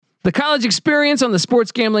The college experience on the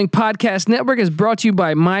Sports Gambling Podcast Network is brought to you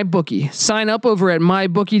by MyBookie. Sign up over at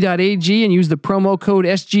mybookie.ag and use the promo code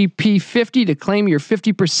SGP50 to claim your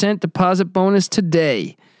 50% deposit bonus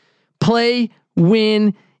today. Play,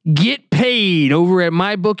 win, get paid over at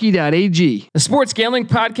mybookie.ag. The Sports Gambling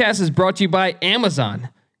Podcast is brought to you by Amazon.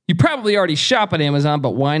 You probably already shop at Amazon,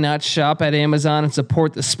 but why not shop at Amazon and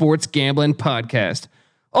support the Sports Gambling Podcast?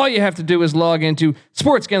 All you have to do is log into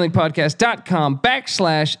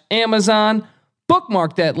sportsgamblingpodcast.com/Amazon,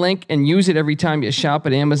 bookmark that link, and use it every time you shop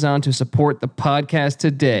at Amazon to support the podcast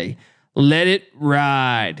today. Let it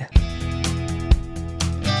ride.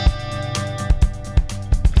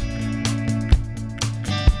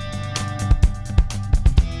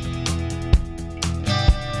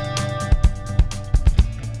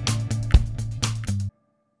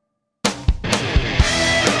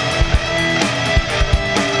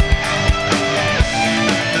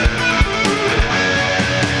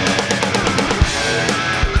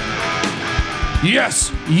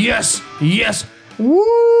 Yes. Woo!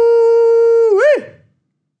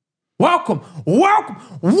 Welcome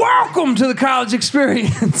to the college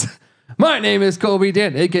experience. My name is Kobe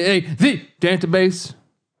Dan, aka the Database,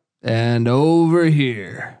 and over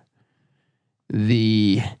here,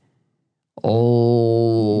 the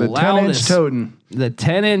 10-inch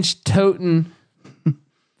toting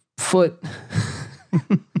foot,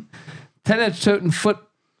 10-inch toting foot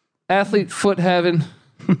athlete foot having.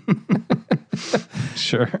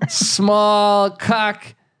 Sure. Small cock.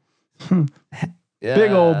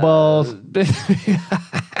 Big old balls. We've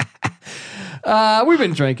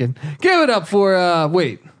been drinking. Give it up for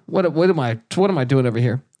what am I doing over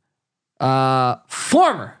here?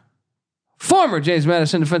 Former James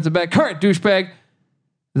Madison defensive back, current douchebag,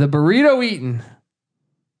 the burrito eating,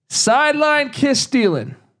 sideline kiss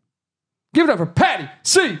stealing. Give it up for Patty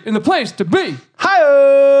C in the place to be.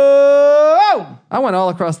 Hi-oh! I went all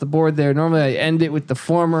across the board there. Normally I end it with the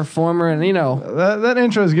former, and you know. That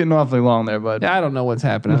intro is getting awfully long there, bud. I don't know what's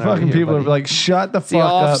happening. The fucking people are like, shut the fuck up. It's the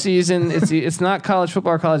off season. It's not college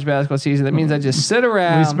football or college basketball season. That means I just sit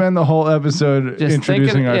around. We spend the whole episode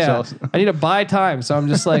introducing ourselves. I need to buy time. So I'm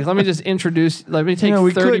just like, let me just introduce. Let me take 30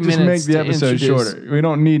 minutes. We could just make the episode shorter. We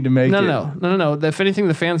don't need to make it. No. If anything,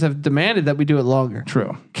 the fans have demanded that we do it longer.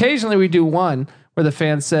 True. Occasionally we do one where the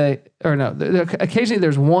fans say, or no, occasionally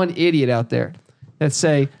there's one idiot out there that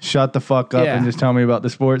say, shut the fuck up and just tell me about the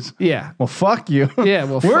sports. Yeah. Well, fuck you. Yeah.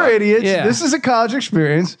 Well, we're idiots. Yeah. This is a college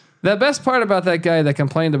experience. The best part about that guy that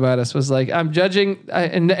complained about us was like, I'm judging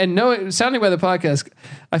sounding by the podcast.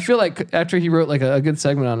 I feel like after he wrote like a good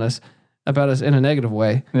segment on us about us in a negative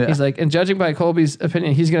way, he's like, and judging by Colby's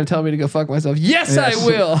opinion, he's going to tell me to go fuck myself. Yes, I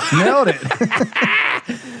will. Nailed it.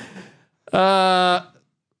 How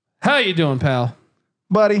you doing, pal?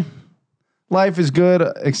 Buddy, life is good,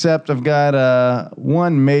 except I've got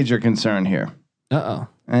one major concern here. Uh-oh.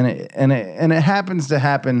 And it happens to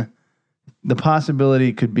happen. The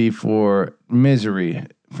possibility could be for misery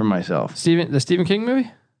for myself. The Stephen King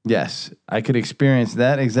movie? Yes, I could experience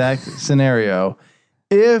that exact scenario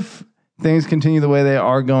if things continue the way they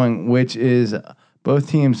are going, which is both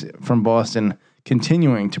teams from Boston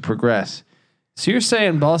continuing to progress. So you're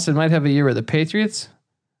saying Boston might have a year where the Patriots,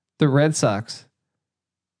 the Red Sox,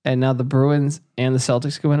 and now the Bruins and the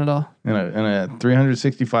Celtics can win it all? In a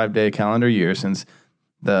 365-day calendar year, since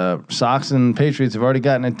the Sox and Patriots have already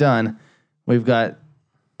gotten it done, we've got,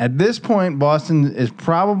 at this point, Boston is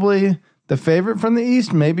probably the favorite from the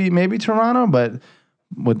East, maybe Toronto, but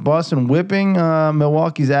with Boston whipping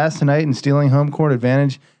Milwaukee's ass tonight and stealing home court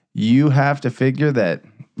advantage, you have to figure that,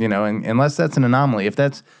 unless that's an anomaly, if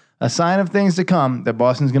that's a sign of things to come, that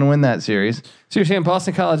Boston's going to win that series. So you're saying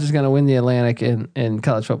Boston College is going to win the Atlantic in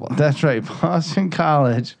college football? That's right. Boston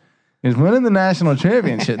College is winning the national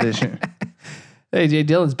championship this year. A.J.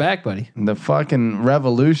 Dillon's back, buddy. The fucking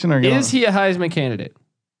Revolution are going. Is he a Heisman candidate?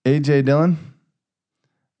 A.J. Dillon?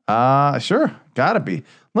 Sure. Gotta be.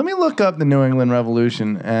 Let me look up the New England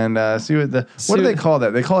Revolution and see what do they call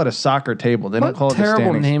that? They call it a soccer table. They don't call it the standings. What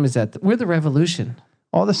terrible name is that? We're the Revolution.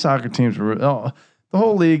 All the soccer teams were... the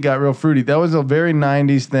whole league got real fruity. That was a very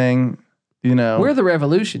 90s thing, We're the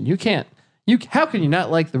Revolution. How can you not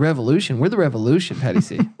like the Revolution? We're the Revolution, Patty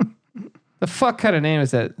C. The fuck kind of name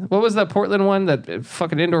is that? What was that Portland one? That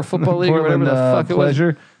fucking indoor football league or whatever the fuck it was?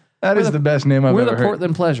 Pleasure. That is the best name I've ever heard. We're the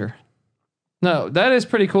Portland Pleasure. No, that is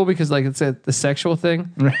pretty cool because like it's the sexual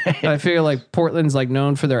thing. Right. I feel like Portland's like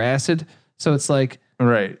known for their acid, so it's like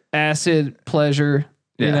acid, pleasure,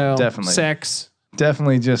 definitely sex.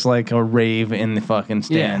 Definitely just like a rave in the fucking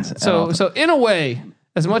stands. Yeah. So in a way,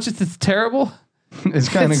 as much as it's terrible, it's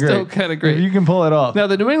kind of great. Still kind of great. If you can pull it off. Now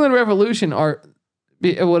the New England Revolution are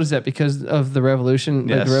What is that? Because of the revolution?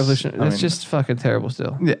 Yes. Like the revolution. I That's mean, just fucking terrible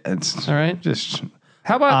still. Yeah, it's All right. just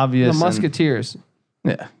How about obvious the Musketeers?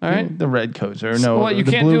 yeah. All right. The red coats or no. Well, you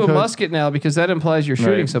the can't blue do a coats. musket now because that implies you're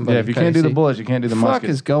shooting Right. somebody. Yeah, if you can't do the bullets, you can't do the fuck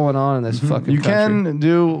muskets. is going on in this fucking You country? can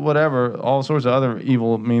do whatever, all sorts of other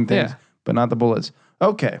evil, mean things, Yeah. but not the bullets.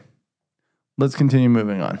 Okay. Let's continue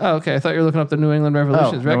moving on. Oh, okay. I thought you were looking up the New England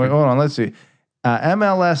Revolution's no, record. wait, hold on. Let's see.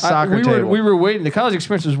 MLS soccer table. We were waiting. The college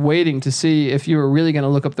experience was waiting to see if you were really going to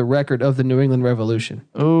look up the record of the New England Revolution.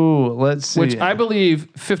 Ooh, let's see. Which I believe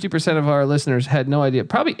 50% of our listeners had no idea.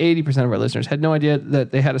 Probably 80% of our listeners had no idea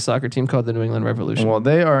that they had a soccer team called the New England Revolution. Well,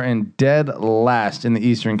 they are in dead last in the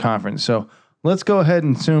Eastern Conference. So let's go ahead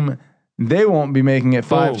and assume they won't be making it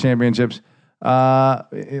 5 championships.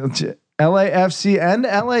 LAFC and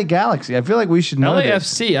LA Galaxy. I feel like we should know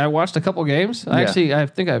LAFC. this. I watched a couple games. I think I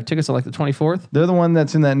have tickets on like the 24th. They're the one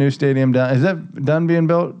that's in that new stadium down. Is that done being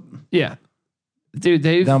built? Yeah, dude.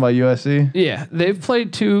 They've Down by USC. Yeah, they've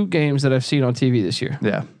played 2 games that I've seen on TV this year.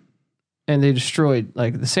 Yeah. And they destroyed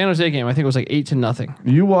like the San Jose game. I think it was like 8-0.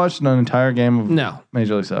 You watched an entire game of No,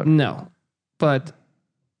 Major League Soccer. no, but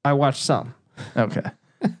I watched some. Okay.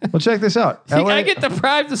 Well, check this out. See, I get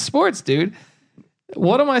deprived of sports, dude.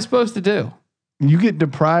 What am I supposed to do? You get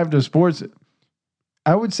deprived of sports.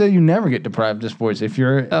 I would say you never get deprived of sports if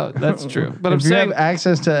you're. Oh, that's true. But if I'm you saying have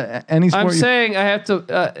access to any sport. I'm saying I have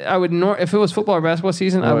to. I would if it was football or basketball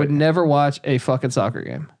season, I Right. would never watch a fucking soccer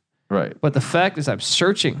game. Right. But the fact is, I'm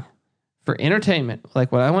searching for entertainment.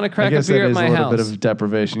 Like when I want to I crack a guess beer that at is my a little house. bit of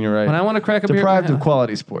deprivation. You're right. When I want to crack a beer at Deprived my of house.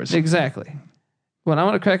 quality sports. Exactly. When I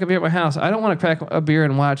want to crack a beer at my house, I don't want to crack a beer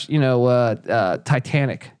and watch,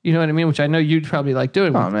 Titanic. You know what I mean? Which I know you'd probably like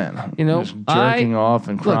doing. Oh man. You know, just jerking off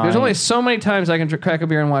and crying. Look, there's only so many times I can crack a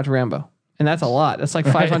beer and watch Rambo, and that's a lot. That's like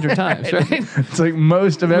 500 times, right? It's like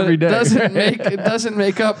most of every day. It doesn't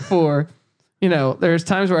make up for, there's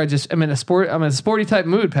times where I'm in a sporty type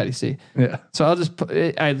mood, Patty C. Yeah. So I'll just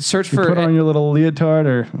I search You for put on your little leotard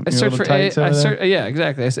or I search for yeah,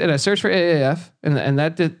 exactly. I searched for AAF and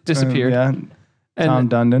that disappeared. Yeah. Tom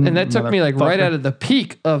Dundon. And that took me like right out of the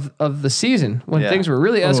peak of the season when things were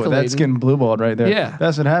really escalating. That's getting blue balled right there. Yeah.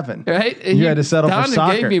 That's what happened. Right? You had to settle for Dundon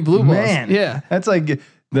soccer. gave me blue balls. Man. Yeah. That's like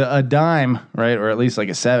a dime, right? Or at least like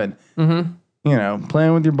a 7. Mm-hmm.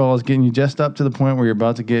 Playing with your balls, getting you just up to the point where it's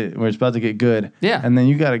about to get good. Yeah. And then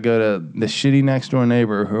you got to go to the shitty next door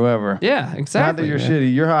neighbor or whoever. Yeah, exactly. Not that you're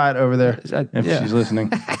shitty. You're hot over there. If she's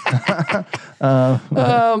listening.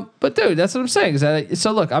 But dude, that's what I'm saying.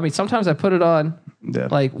 So look, I mean, sometimes I put it on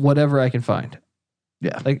like whatever I can find.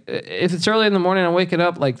 Yeah. Like if it's early in the morning, I'm waking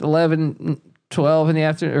up like 11, 12 in the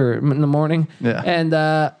afternoon or in the morning. Yeah.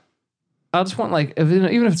 And, I'll just want like, even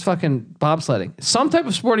if it's fucking bobsledding, some type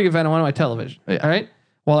of sporting event on my television. Yeah. All right.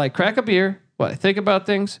 While I crack a beer, while I think about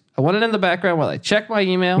things, I want it in the background while I check my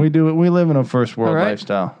email. We do it. We live in a first world All right.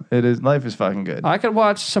 lifestyle. Life is fucking good. I could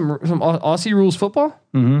watch some Aussie rules football.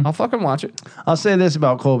 Mm-hmm. I'll fucking watch it. I'll say this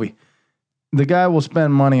about Colby. The guy will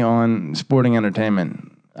spend money on sporting entertainment.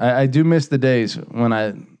 I do miss the days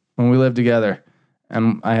when we lived together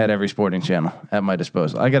and I had every sporting channel at my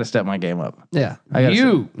disposal. I got to step my game up. Yeah.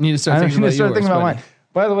 You need to start thinking about mine.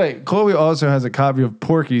 By the way, Colby also has a copy of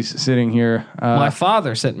Porky's sitting here. My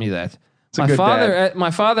father sent me that. a good dad. My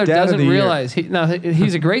father Dad of doesn't the year. realize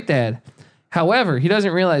he's a great dad. However, he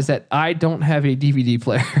doesn't realize that I don't have a DVD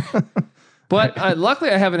player. But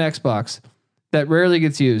luckily I have an Xbox that rarely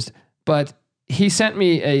gets used. But he sent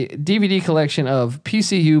me a DVD collection of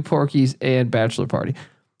PCU, Porky's, and Bachelor Party.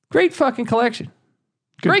 Great fucking collection.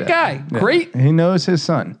 Great guy. Yeah. Great. He knows his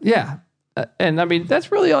son. Yeah. And I mean,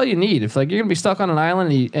 that's really all you need. If like you're going to be stuck on an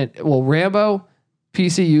island Rambo,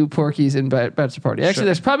 PCU, Porky's, and Bachelor Party. Actually,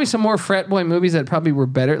 there's probably some more frat boy movies that probably were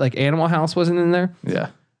better. Like Animal House wasn't in there. Yeah.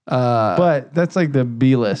 But that's like the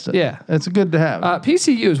B list. Yeah. It's good to have.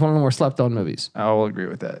 PCU is one of the more slept on movies. I will agree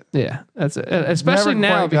with that. Yeah. That's especially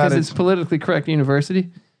Never now quite because got it's politically correct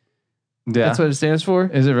university. Yeah. That's what it stands for.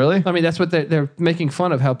 Is it really? I mean, that's what they're making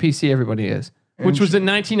fun of how PC everybody is. Which was in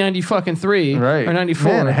 1993 right. or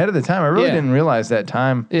 94. Man, ahead of the time. I really Yeah. didn't realize that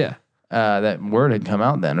time. Yeah. That word had come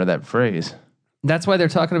out then, or that phrase. That's why they're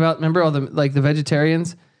talking about, remember all the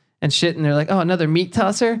vegetarians and shit, and they're like, oh, another meat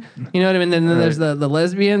tosser. You know what I mean? Then there's the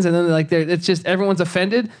lesbians, and then it's just everyone's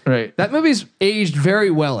offended. Right. That movie's aged very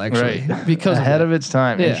well, actually, because ahead of its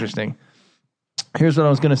time. Yeah. Interesting. Here's what I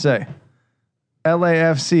was gonna say.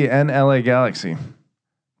 LAFC and LA Galaxy,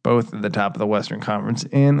 both at the top of the Western Conference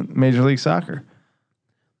in Major League Soccer.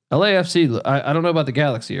 LAFC, I don't know about the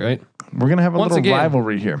Galaxy, right? We're gonna have a Once little again,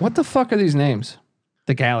 rivalry here. What the fuck are these names?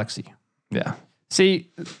 The Galaxy. Yeah.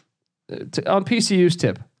 See, on PCU's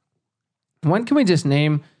tip, when can we just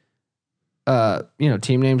name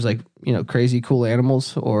team names like, crazy cool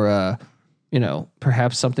animals or,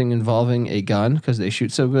 perhaps something involving a gun because they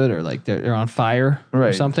shoot so good or like they're on fire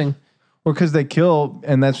or something. Or because they kill,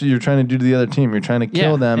 and that's what you're trying to do to the other team. You're trying to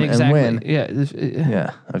kill them and win.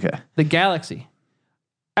 Yeah. Okay. The galaxy.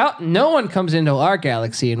 No one comes into our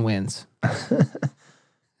galaxy and wins.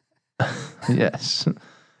 Yes.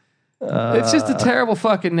 It's just a terrible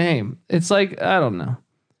fucking name. It's like, I don't know.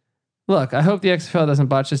 Look, I hope the XFL doesn't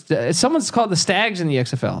botch this. Someone's called the Stags in the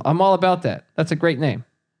XFL. I'm all about that. That's a great name.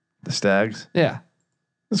 The Stags? Yeah.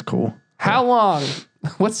 That's cool. How long?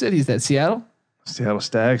 What city is that? Seattle? Seattle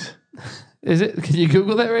Stags. Is it? Can you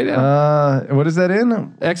Google that right now? What is that in?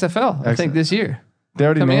 XFL, I think this year. They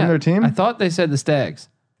already named their team? I thought they said the Stags.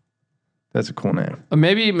 That's a cool name.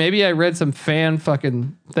 Maybe I read some fan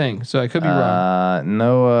fucking thing, so I could be wrong.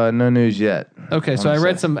 No news yet. Okay, so I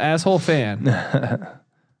read some asshole fan.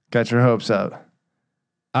 Got your hopes up.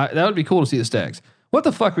 That would be cool to see the Stags. What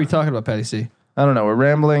the fuck are we talking about, Patty C? I don't know. We're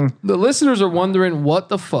rambling. The listeners are wondering what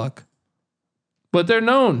the fuck, but they're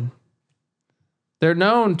known. They're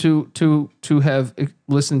known to have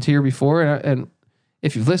listened here before, and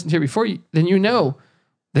if you've listened here before, then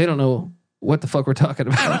they don't know what the fuck we're talking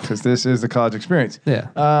about because this is the college experience.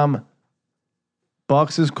 Yeah.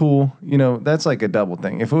 Bucks is cool. That's like a double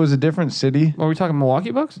thing. If it was a different city, are we talking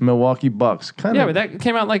Milwaukee Bucks? Milwaukee Bucks, kind of. Yeah, but that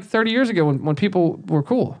came out like 30 years ago when people were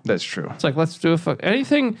cool. That's true. It's like let's do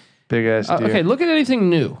anything big ass. Okay, look at anything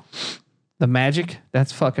new. The Magic,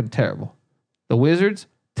 that's fucking terrible. The Wizards,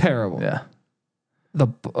 terrible. Yeah. The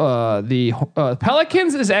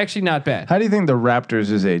Pelicans is actually not bad. How do you think the Raptors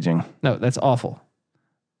is aging? No, that's awful.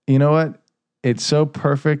 You know what? It's so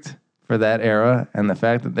perfect for that era, and the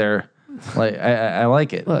fact that they're like, I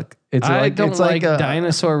like it. Look, I don't like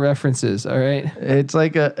dinosaur references. All right, it's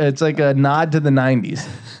like a nod to the '90s.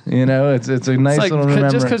 It's a nice little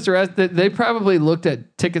remembrance. Just because they probably looked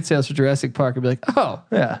at ticket sales for Jurassic Park and be like, oh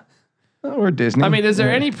yeah, we're Disney. I mean, is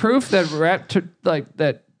there any proof that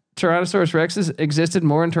that Tyrannosaurus Rexes existed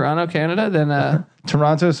more in Toronto, Canada than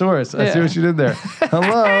Torontosaurus? I see what you did there.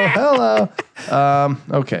 Hello.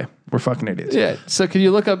 Okay. We're fucking idiots. Yeah. So can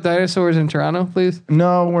you look up dinosaurs in Toronto, please?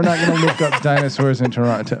 No, we're not going to look up dinosaurs in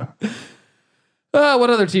Toronto. What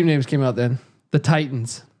other team names came out then? The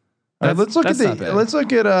Titans. All right, let's look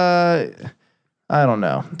at I don't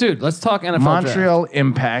know. Dude, let's talk NFL Montreal draft.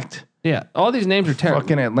 Impact. Yeah. All these names are terrible.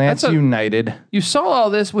 Fucking Atlanta United. You saw all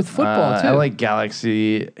this with football too. LA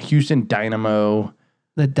Galaxy, Houston Dynamo.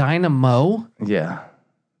 The Dynamo? Yeah.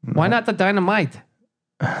 Why not the Dynamite?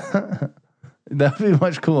 That'd be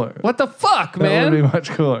much cooler. What the fuck, man? That would be much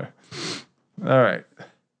cooler. All right.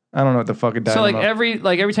 I don't know what the fuck a dynamo. So every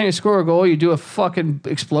time you score a goal, you do a fucking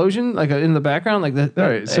explosion in the background, like the all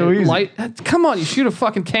right, so easy. Light. Come on, you shoot a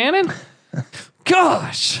fucking cannon.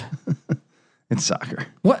 Gosh. It's soccer.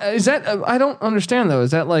 What is that? I don't understand though.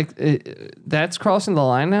 Is that that's crossing the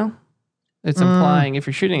line now? It's implying if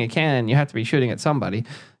you're shooting a cannon, you have to be shooting at somebody.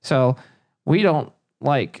 So we don't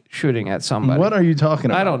like shooting at somebody. What are you talking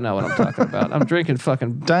about? I don't know what I'm talking about. I'm drinking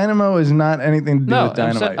fucking. Dynamo is not anything to do with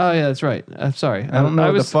dynamite. Oh yeah, that's right. I'm sorry. I don't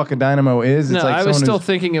know what the fuck a dynamo is. It's I was still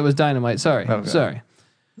thinking it was dynamite. Sorry. Okay. Sorry.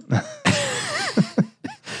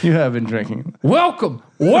 You have been drinking. Welcome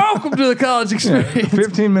to the college experience.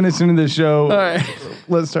 15 minutes into the show. All right.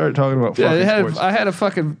 Let's start talking about fucking sports. I had a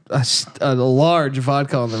fucking a large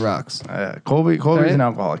vodka on the rocks. Colby's an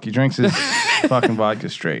alcoholic. He drinks his fucking vodka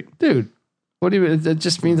straight. Dude, what do you? It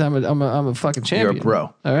just means I'm a fucking champion. You're a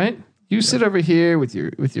pro. All right. You sit over here with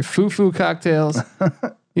your foo cocktails.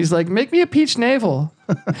 He's like, make me a peach navel.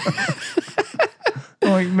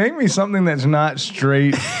 Like, make me something that's not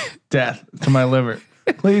straight death to my liver.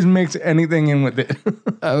 Please mix anything in with it.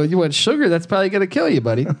 Oh, you want sugar? That's probably gonna kill you,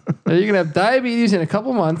 buddy. You're gonna have diabetes in a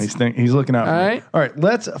couple months. He's looking out. All right. All right.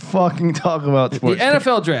 Let's fucking talk about sports. The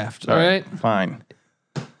NFL draft. All right. Fine.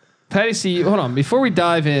 Patty C, hold on. Before we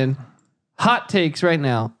dive in, hot takes right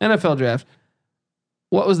now. NFL draft.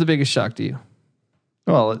 What was the biggest shock to you?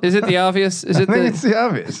 Well, is it the obvious? I think it's the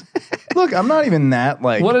obvious. Look, I'm not even that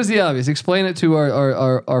like. What is the obvious? Explain it to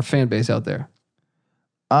our fan base out there.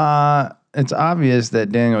 It's obvious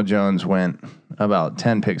that Daniel Jones went about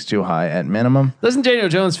 10 picks too high at minimum. Doesn't Daniel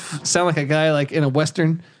Jones sound like a guy like in a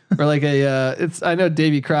Western or like I know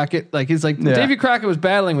Davy Crockett, like he's like Davy Crockett was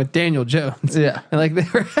battling with Daniel Jones. Yeah. And like they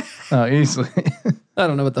were easily. I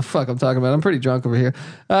don't know what the fuck I'm talking about. I'm pretty drunk over here.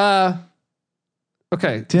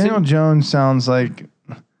 Okay. Daniel Jones sounds like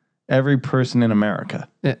every person in America.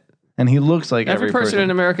 Yeah. And he looks like every person in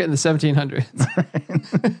America in the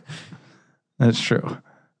 1700s. That's true.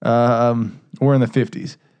 We're in the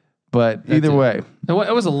 50s, but either way, it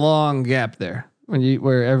was a long gap there.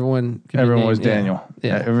 where everyone was Daniel.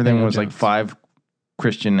 Yeah, everything Daniel was Jones. like 5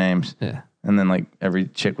 Christian names. Yeah, and then like every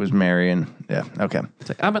chick was Mary, and yeah, okay. it's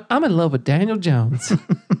like I'm in love with Daniel Jones.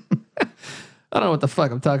 I don't know what the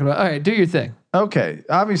fuck I'm talking about. All right, do your thing. Okay,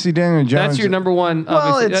 obviously Daniel Jones. That's your number one. Well,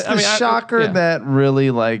 obviously. it's the shocker that really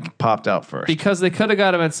like popped out first because they could have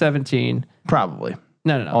got him at 17. Probably.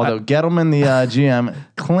 No. Although Gettleman, the GM,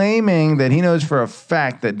 claiming that he knows for a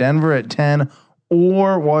fact that Denver at 10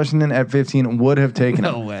 or Washington at 15 would have taken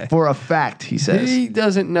him. No way. For a fact, he says. He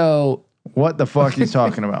doesn't know what the fuck he's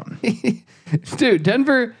talking about. Dude,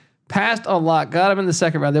 Denver passed on Locke, got him in the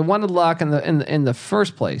second round. They wanted Locke in the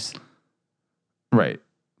first place. Right.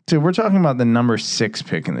 Dude, we're talking about the number 6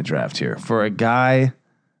 pick in the draft here for a guy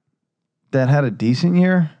that had a decent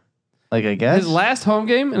year. Like, I guess his last home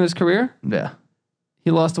game in his career. Yeah.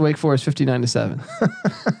 He lost to Wake Forest 59-7.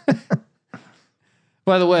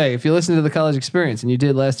 By the way, if you listen to the college experience and you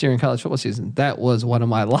did last year in college football season, that was one of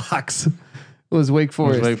my locks. It was Wake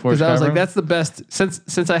Forest. Because I was like, that's the best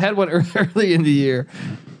since I had one early in the year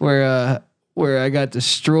where I got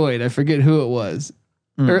destroyed. I forget who it was.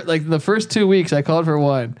 Like the first 2 weeks I called for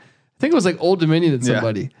one. I think it was like Old Dominion at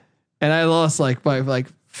somebody. And I lost like by like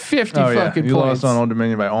 50 fucking you points. lost on Old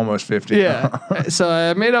Dominion by almost 50. Yeah. So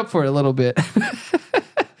I made up for it a little bit.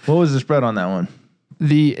 What was the spread on that one?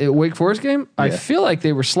 The Wake Forest game, I feel like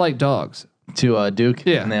they were slight dogs. To Duke?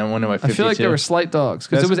 Yeah. And then won by 52? I feel like they were slight dogs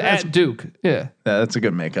because it was at Duke. Yeah. That's a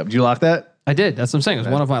good makeup. Did you lock that? I did. That's what I'm saying. It was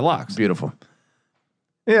one of my locks. Beautiful.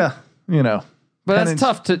 Yeah. You know. But that's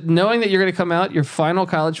tough to knowing that you're going to come out your final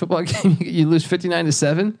college football game, you lose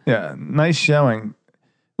 59-7. Yeah. Nice showing.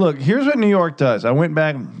 Look, here's what New York does. I went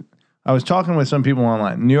back. I was talking with some people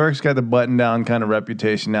online. New York's got the button down kind of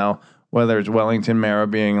reputation now, whether it's Wellington Mara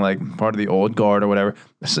being like part of the old guard or whatever.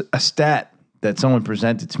 A stat that someone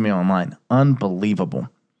presented to me online. Unbelievable.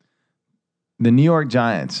 The New York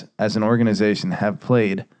Giants as an organization have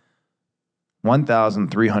played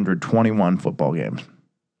 1,321 football games.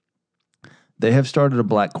 They have started a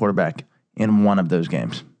black quarterback in one of those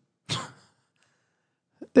games.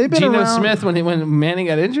 They've been Geno around. Smith when Manning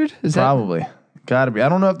got injured? Is Probably. Got to be. I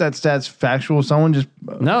don't know if that stat's factual. Someone just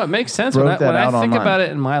No, it makes sense when I think online. about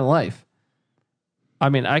it in my life. I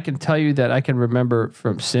mean, I can tell you that I can remember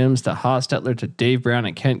from Sims to Hostetler to Dave Brown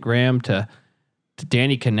and Kent Graham to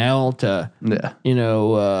Danny Cannell to who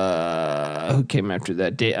came after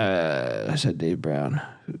that? I said Dave Brown.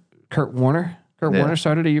 Kurt Warner. Warner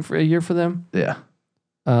started a year for them. Yeah.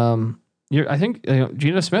 I think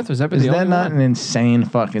Geno Smith was ever Is the only that not one? an insane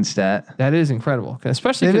fucking stat? That is incredible,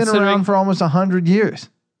 especially They've been considering around for almost 100 years.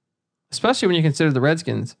 especially when you consider the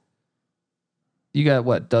Redskins. You got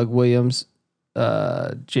what? Doug Williams,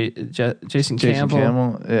 Jason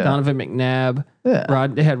Campbell, yeah. Donovan McNabb. Yeah.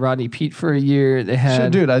 They had Rodney Pete for a year. They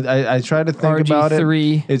had Dude, I tried to think about it.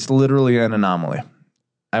 RG3. It's literally an anomaly.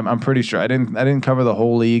 I'm pretty sure. I didn't cover the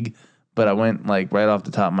whole league, but I went like right off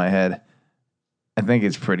the top of my head. I think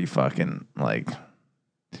it's pretty fucking like.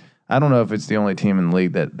 I don't know if it's the only team in the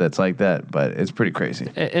league that's like that, but it's pretty crazy.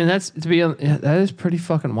 And that is pretty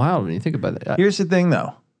fucking wild when you think about it. Here's the thing,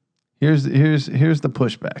 though. Here's the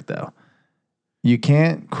pushback, though. You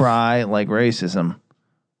can't cry like racism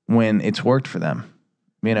when it's worked for them.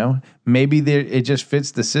 You know, maybe it just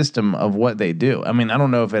fits the system of what they do. I mean, I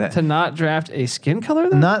don't know if it to not draft a skin color,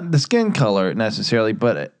 though? Not the skin color necessarily,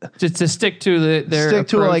 but just to stick to their stick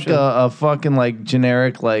to like a fucking like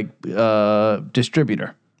generic like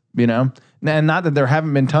distributor. You know, and not that there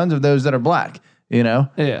haven't been tons of those that are black. You know,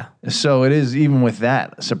 yeah. So it is even with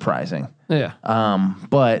that surprising. Yeah.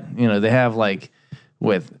 But you know they have like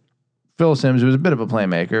with Phil Simms, who was a bit of a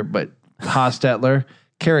playmaker, but Hostetler,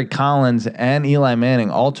 Kerry Collins, and Eli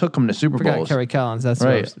Manning all took him to Super Bowls. Kerry Collins, that's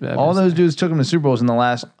right. All those dudes took him to Super Bowls in the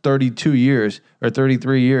last 32 years or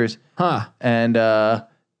 33 years. Huh. And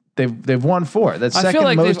they've won 4. That's second I feel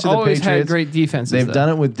like most they've to the always Patriots. had great defenses. They've done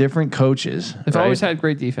it with different coaches. They've always had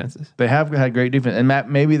great defenses. They have had great defense. And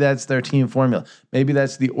Matt, maybe that's their team formula. Maybe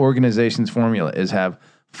that's the organization's formula is have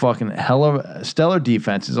fucking hella stellar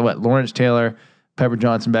defenses. What Lawrence Taylor, Pepper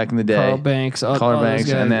Johnson back in the day, Carl Banks,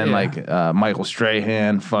 and then like Michael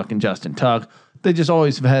Strahan, fucking Justin Tuck. They just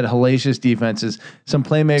always have had hellacious defenses. Some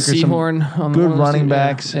playmakers, Seahorn, some good running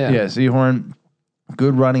backs. Yeah. Seahorn,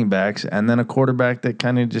 good running backs, and then a quarterback that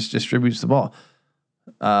kind of just distributes the ball.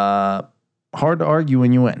 Hard to argue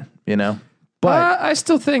when you win, you know. But I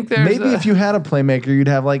still think there's maybe if you had a playmaker, you'd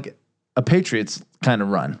have like a Patriots kind of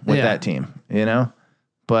run with that team, you know.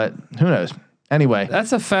 But who knows? Anyway,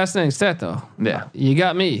 that's a fascinating stat, though. Yeah, you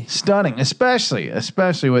got me. Stunning,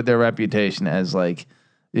 especially with their reputation as like,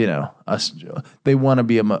 you know, they want to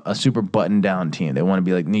be a super button down team. They want to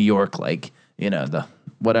be like New York, like the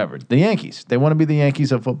whatever. The Yankees. They want to be the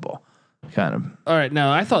Yankees of football, kind of. All right.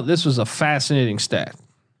 Now, I thought this was a fascinating stat.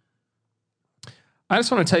 I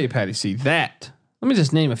just want to tell you, Patty C, that let me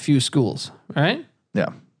just name a few schools. All right. Yeah.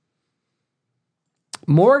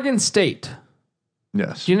 Morgan State.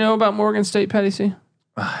 Yes. Do you know about Morgan State, Patty C?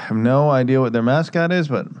 I have no idea what their mascot is,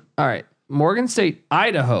 but all right. Morgan State,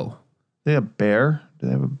 Idaho. They have a bear. Do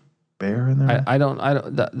they have a bear in there? I don't.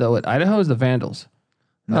 Idaho is the Vandals.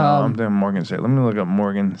 No, I'm thinking Morgan State. Let me look up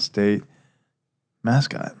Morgan State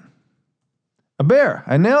mascot. A bear.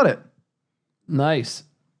 I nailed it. Nice.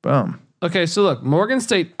 Boom. Okay, so look, Morgan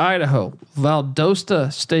State, Idaho,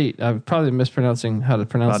 Valdosta State. I'm probably mispronouncing how to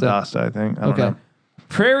pronounce Valdosta, I think. I don't know.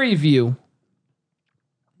 Prairie View,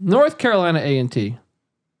 North Carolina A&T,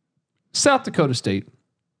 South Dakota State,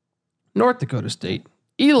 North Dakota State,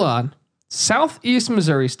 Elon, Southeast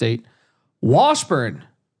Missouri State, Washburn.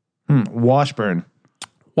 Washburn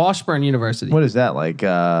University. What is that, like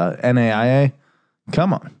NAIA?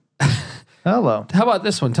 Come on. Hello. How about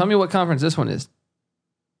this one? Tell me what conference this one is.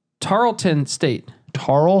 Tarleton State.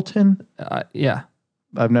 Tarleton? Yeah.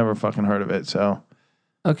 I've never fucking heard of it, so.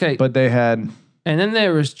 Okay. But they had. And then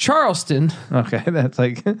there was Charleston. Okay, that's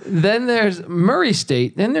like. Then there's Murray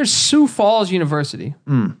State. Then there's Sioux Falls University.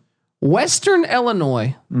 Western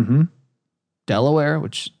Illinois. Delaware,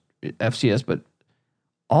 which FCS, but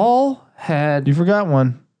all had. You forgot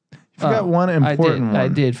one. You forgot one important one. I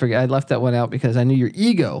did forget. I left that one out because I knew your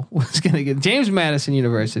ego was going to get James Madison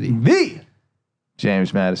University.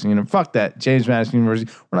 James Madison. Fuck that. James Madison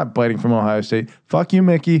University. We're not biting from Ohio State. Fuck you,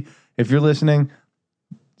 Mickey. If you're listening,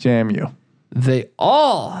 JMU. They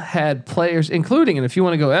all had players, including, and if you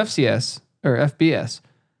want to go FCS or FBS,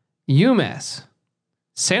 UMass,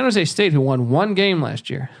 San Jose State, who won one game last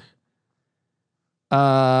year.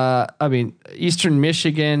 Eastern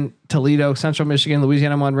Michigan, Toledo, Central Michigan,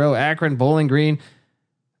 Louisiana Monroe, Akron, Bowling Green,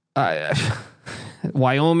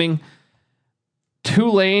 Wyoming,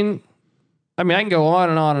 Tulane. I can go on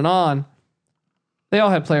and on and on. They all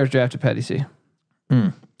had players drafted, Patty C.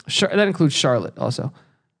 That includes Charlotte also.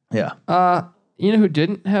 Yeah. You know who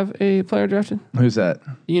didn't have a player drafted? Who's that?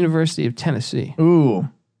 The University of Tennessee. Ooh.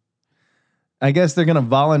 I guess they're going to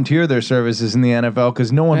volunteer their services in the NFL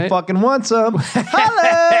because no one fucking wants them.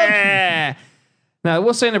 Now, I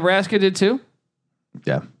will say Nebraska did too.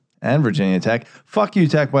 Yeah. And Virginia Tech. Fuck you,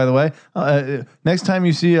 Tech, by the way. Next time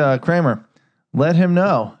you see Kramer, let him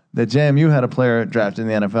know that JMU had a player drafted in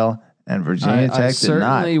the NFL and Virginia Tech did not. I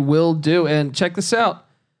certainly will do. And check this out.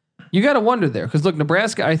 You got to wonder there because look,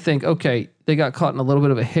 Nebraska, I think, okay, they got caught in a little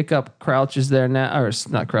bit of a hiccup. Crouch is there now, or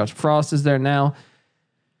not Crouch, Frost is there now.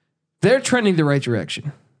 They're trending the right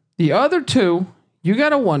direction. The other two, you got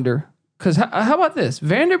to wonder because how about this?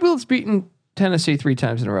 Vanderbilt's beaten Tennessee 3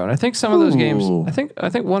 times in a row, and I think some of those games, I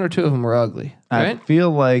think 1 or 2 of them were ugly. Right? I feel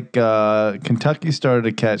like Kentucky started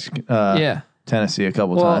to catch Tennessee a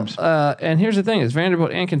couple times. And here's the thing: is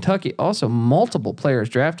Vanderbilt and Kentucky also multiple players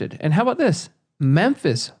drafted, and how about this?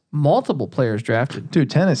 Memphis, multiple players drafted. Dude,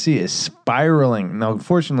 Tennessee is spiraling. Now,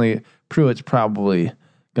 fortunately, Pruitt's probably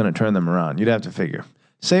going to turn them around. You'd have to figure.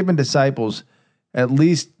 Saban disciples at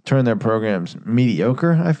least turn their programs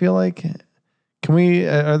mediocre, I feel like. Can we,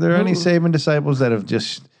 are there any Saban disciples that have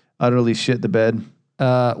just utterly shit the bed?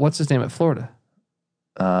 What's his name at Florida?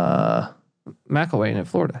 McElwain at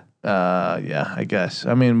Florida. Yeah, I guess.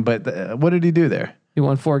 But what did he do there? He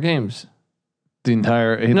won 4 games. The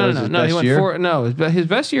entire He won year? 4. No, his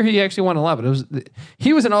best year he actually won a lot, but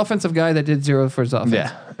he was an offensive guy that did 0 for his offense.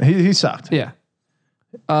 Yeah, he sucked. Yeah.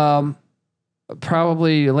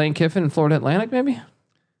 Probably Lane Kiffin in Florida Atlantic, maybe.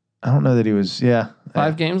 I don't know that he was.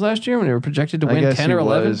 5 games last year when they were projected to win 10 or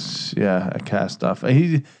 11. A cast off.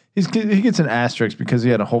 He gets an asterisk because he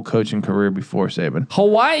had a whole coaching career before Saban.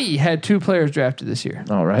 Hawaii had 2 players drafted this year.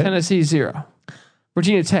 All right. Tennessee 0.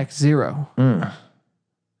 Virginia Tech 0.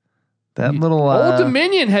 That little Old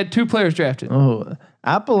Dominion had 2 players drafted. Oh,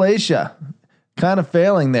 Appalachia, kind of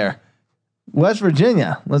failing there. West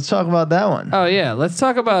Virginia. Let's talk about that one. Oh yeah, let's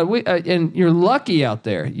talk about and you're lucky out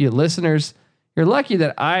there, you listeners. You're lucky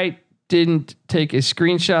that I didn't take a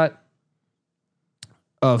screenshot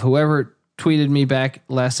of whoever tweeted me back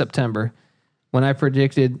last September when I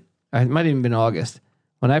predicted. It might have even been August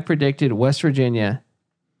when I predicted West Virginia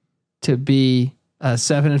to be a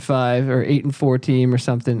 7-5 or 8-4 team or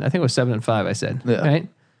something. I think it was 7-5. I said right,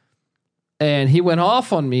 and he went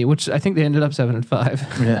off on me, which I think they ended up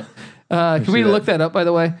 7-5. Yeah. Can we look that up, by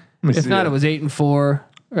the way? If not, it was 8-4,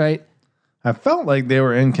 right? I felt like they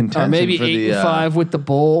were in contention maybe for 8-5 with the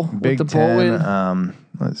bowl. Big with the bowl Ten. win.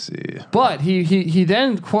 Let's see. But he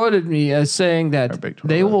then quoted me as saying that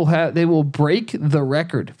they will break the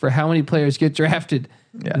record for how many players get drafted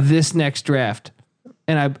this next draft.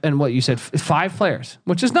 And what you said, 5 players,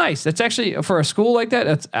 which is nice. That's actually for a school like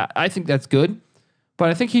that. I think that's good. But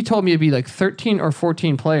I think he told me it'd be like 13 or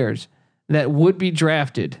 14 players that would be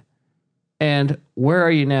drafted. And where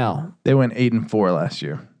are you now? They went 8-4 last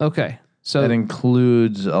year. Okay. So that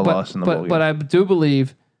includes a loss in the bowl game. But I do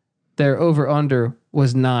believe their over under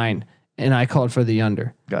was 9, and I called for the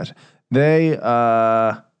under. Gotcha. They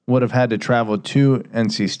would have had to travel to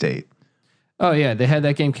NC State. Oh yeah, they had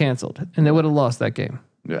that game canceled, and they would have lost that game.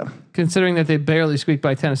 Yeah. Considering that they barely squeaked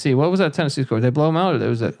by Tennessee. What was that Tennessee score? Did they blow them out, or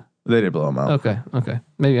was it? They did blow them out. Okay.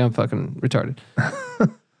 Maybe I'm fucking retarded.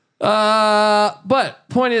 But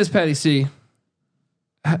point is, Patty C,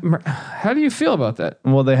 how do you feel about that?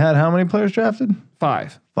 Well, they had how many players drafted?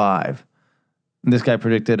 5. This guy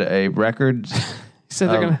predicted a record. He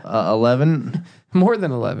said they're going to 11. More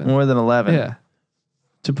than 11. Yeah.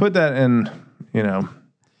 To put that in,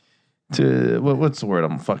 what's the word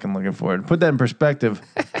I'm fucking looking for? To put that in perspective,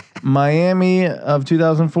 Miami of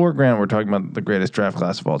 2004, Grant, we're talking about the greatest draft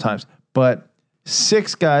class of all times, but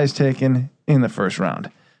 6 guys taken in the first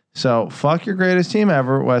round. So fuck your greatest team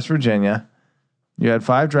ever, West Virginia. You had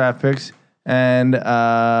 5 draft picks, and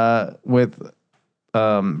with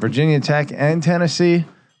Virginia Tech and Tennessee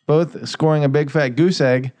both scoring a big fat goose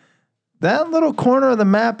egg, that little corner of the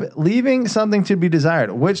map leaving something to be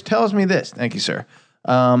desired, which tells me this. Thank you, sir.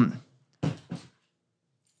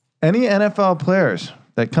 Any NFL players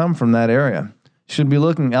that come from that area should be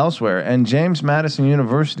looking elsewhere. And James Madison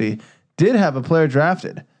University did have a player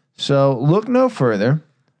drafted. So look no further.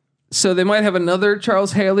 So they might have another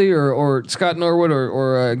Charles Haley or Scott Norwood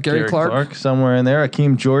or Gary Clark somewhere in there.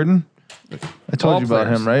 Akeem Jordan. I told you about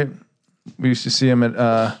him, right? We used to see him at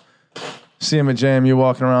JMU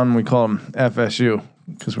walking around, and we call him FSU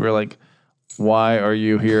because we were like, why are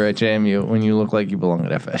you here at JMU when you look like you belong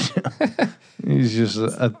at FSU? He's just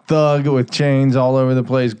a thug with chains all over the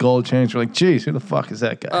place, gold chains. We're like, geez, who the fuck is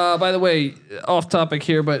that guy? By the way, off topic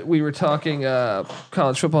here, but we were talking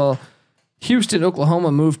college football. Houston,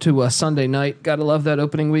 Oklahoma moved to Sunday night. Gotta love that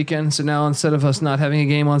opening weekend. So now instead of us not having a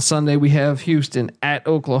game on Sunday, we have Houston at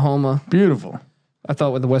Oklahoma. Beautiful. I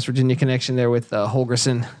thought with the West Virginia connection there with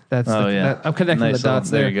Holgerson. I'm connecting nice the dots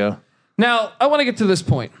there. There you go. Now, I want to get to this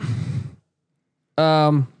point.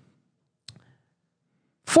 49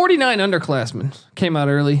 underclassmen came out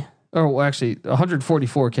early. Or actually,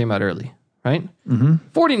 144 came out early, right? Mm-hmm.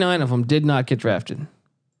 49 of them did not get drafted.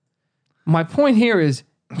 My point here is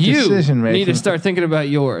you need to start thinking about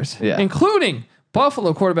yours, including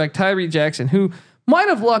Buffalo quarterback Tyree Jackson, who might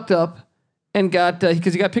have lucked up and got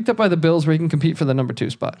because he got picked up by the Bills where he can compete for the number 2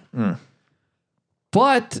 spot.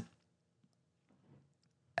 But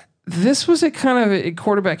this was a kind of a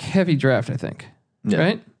quarterback heavy draft, I think. Yeah.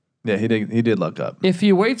 Right? Yeah, he did luck up. If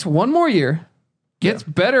he waits one more year, gets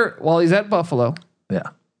better while he's at Buffalo.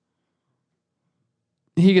 Yeah.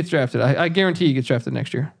 He gets drafted. I guarantee he gets drafted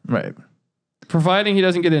next year. Right. Providing he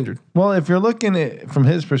doesn't get injured. Well, if you're looking at it from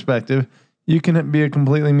his perspective, you can be a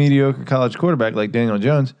completely mediocre college quarterback like Daniel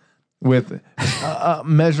Jones with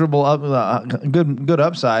measurable good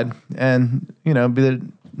upside, and be the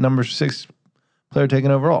number 6 player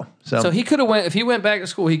taken overall. So he could have went if he went back to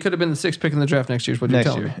school. He could have been the 6th pick in the draft next year. Is what you're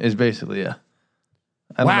telling me? Next year is basically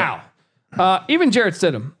Wow. Even Jarrett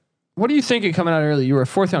Stidham. What are you thinking coming out early? You were a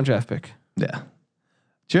 4th round draft pick. Yeah.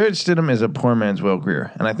 Jarrett Stidham is a poor man's Will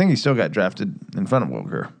Grier, and I think he still got drafted in front of Will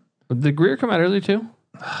Grier. Did Grier come out early too?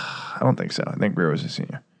 I don't think so. I think Grier was a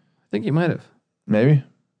senior. I think he might have. Maybe. I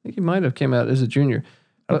think he might have came out as a junior.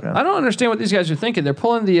 But I don't understand what these guys are thinking. They're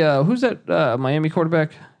pulling the who's that Miami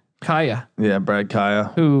quarterback? Kaya. Yeah, Brad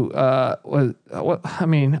Kaya. Who was what? I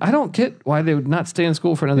mean, I don't get why they would not stay in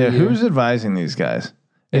school for another year. Who's advising these guys?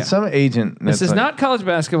 It's some agent. This is not college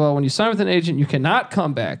basketball. When you sign with an agent, you cannot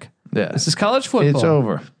come back. Yeah. This is college football. It's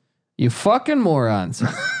over. You fucking morons.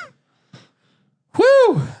 Woo!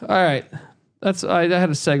 All right. I had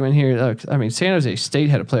a segment here. I mean, San Jose State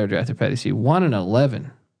had a player drafted, Patty C.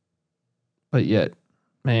 1-11. But yet,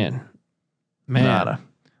 man. Nada.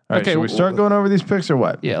 All right, should we start going over these picks or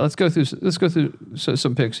what? Yeah, let's go through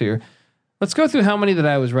some picks here. Let's go through how many that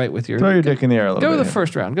I was right with here. Throw your dick in the air a little bit. Go to the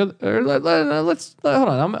first round. Let's hold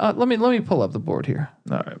on. Let me pull up the board here.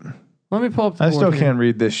 All right. Let me pull up the board. I still can't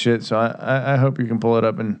read this shit, so I hope you can pull it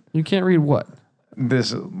up and you can't read what?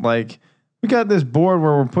 This like We got this board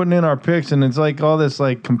where we're putting in our picks, and it's like all this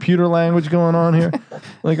like computer language going on here.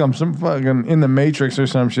 Like I'm some fucking in the Matrix or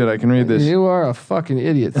some shit. I can read this. You are a fucking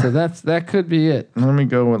idiot. So that could be it. Let me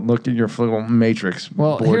go and look at your little Matrix.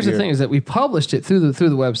 Well, here's the thing: is that we published it through the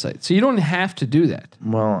website, so you don't have to do that.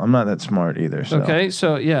 Well, I'm not that smart either. So. Okay,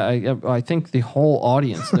 so yeah, I think the whole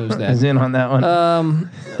audience knows that. Is in on that one.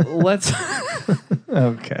 Let's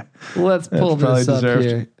Okay. Let's pull That's this up deserved.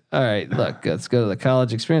 here. All right, look, let's go to the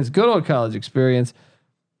college experience. Good old college experience.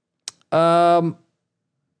 There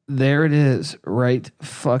it is, right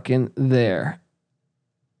fucking there.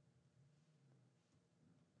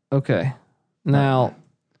 Okay, now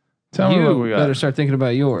Tell me what we you got. better start thinking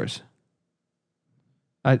about yours.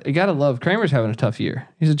 I gotta love Kramer's having a tough year.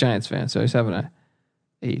 He's a Giants fan, so he's having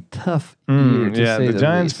a tough year. To Yeah, say the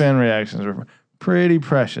Giants least. fan reactions are pretty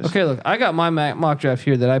precious. Okay, look, I got my mock draft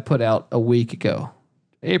here that I put out a week ago.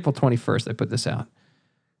 April 21st, I put this out.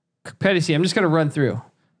 Petty C, I'm just going to run through.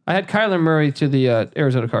 I had Kyler Murray to the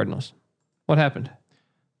Arizona Cardinals. What happened?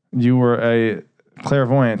 You were a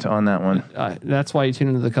clairvoyant on that one. That's why you tune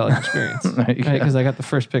into the college experience. There you go. Because I got the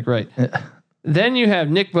first pick right. Then you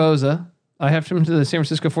have Nick Bosa. I have him to the San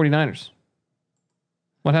Francisco 49ers.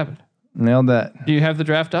 What happened? Nailed that. Do you have the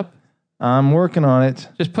draft up? I'm working on it.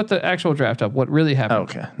 Just put the actual draft up. What really happened?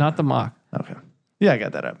 Okay. Not the mock. Okay. Yeah, I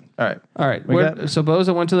got that up. All right. All right. got- So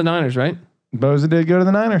Bosa went to the Niners, right? Bosa did go to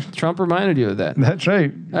the Niners. Trump reminded you of that. That's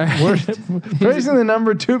right. All right. We're facing the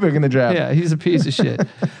number 2 pick in the draft. Yeah, he's a piece of shit.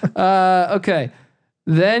 Okay.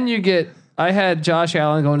 Then you get, I had Josh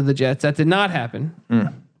Allen going to the Jets. That did not happen.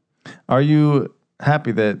 Are you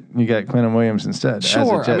happy that you got Quentin Williams instead? As a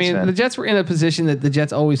Sure. Jets I mean, fan? the Jets were in a position that the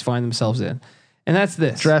Jets always find themselves in. And that's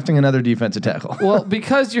this. Drafting another defensive tackle. Well,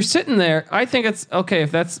 because you're sitting there, I think it's okay if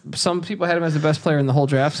that's, some people had him as the best player in the whole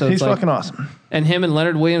draft. So He's it's like, fucking awesome. and him and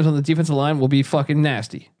Leonard Williams on the defensive line will be fucking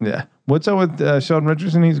nasty. Yeah. What's up with Sheldon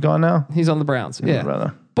Richardson? He's gone now? He's on the Browns. Yeah.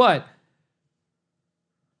 Brother. But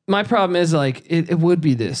my problem is like, it would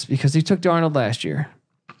be this because he took Darnold last year.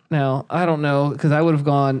 Now, I don't know because I would have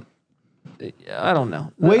gone, I don't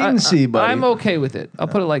know. Wait and see, buddy. I'm okay with it. I'll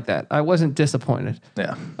put it like that. I wasn't disappointed.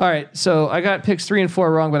 Yeah. All right, so I got picks 3 and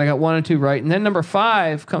 4 wrong, but I got 1 and 2 right. And then number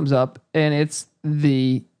 5 comes up, and it's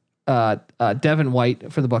the Devin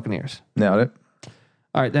White for the Buccaneers. Nailed it.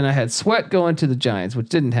 All right, then I had Sweat going to the Giants, which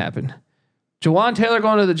didn't happen. Jawan Taylor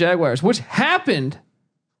going to the Jaguars, which happened.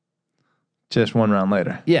 Just 1 round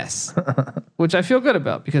later. Yes, which I feel good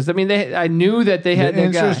about because I mean I knew that they had The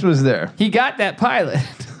that guy. interest was there. He got that pilot.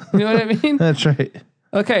 You know what I mean? That's right.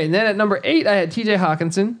 Okay, and then at number 8, I had T.J.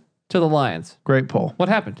 Hawkinson to the Lions. Great pull. What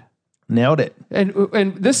happened? Nailed it.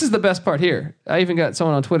 And this is the best part here. I even got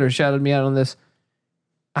someone on Twitter shouted me out on this.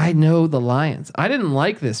 I know the Lions. I didn't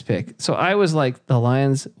like this pick, so I was like, the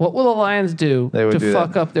Lions. What will the Lions do They would to do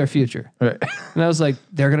fuck that. up their future? Right. And I was like,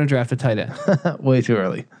 they're going to draft a tight end, Way too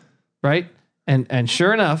early. right? And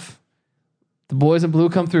sure enough, the boys in blue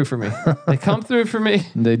come through for me. They come through for me.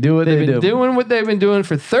 They do what They've they been do. doing what they've been doing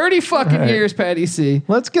for 30 fucking Right. years, Patty C.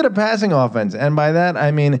 Let's get a passing offense. And by that,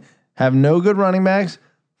 I mean have no good running backs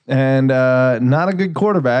and not a good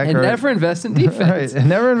quarterback. And or- never invest in defense. Right. And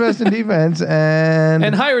never invest in defense and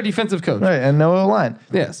And hire a defensive coach. right. And no line.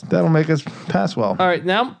 Yes. That'll make us pass well. All right,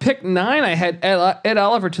 now pick 9, I had Ed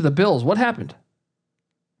Oliver to the Bills. What happened?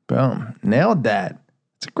 Boom. Nailed that.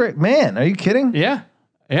 It's a great man. Are you kidding? Yeah.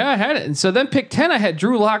 Yeah, I had it. And so then pick 10, I had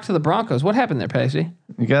Drew Lock to the Broncos. What happened there, Patty?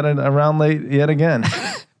 You got it around late yet again.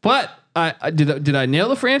 But I did I nail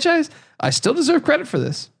the franchise? I still deserve credit for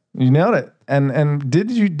this. You nailed it. And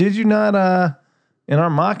did you not in our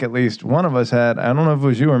mock at least one of us had, I don't know if it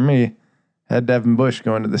was you or me, had Devin Bush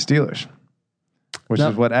going to the Steelers. Which No,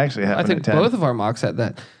 is what actually I happened think at 10. both of our mocks had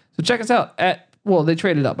that. So check us out. Well, they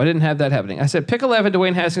traded up. I didn't have that happening. I said pick 11,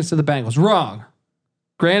 Dwayne Haskins to the Bengals. Wrong.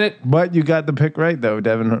 Granted. But you got the pick right though,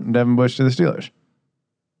 Devin Bush to the Steelers.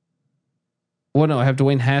 Well, no, I have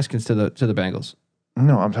Dwayne Haskins to the Bengals.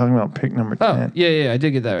 No, I'm talking about pick number 10. Oh, yeah, I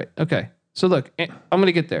did get that right. Okay. So look, I'm going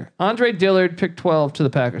to get there. Andre Dillard picked 12 to the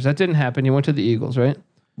Packers. That didn't happen. He went to the Eagles, right?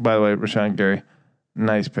 By the way, Rashawn Gary,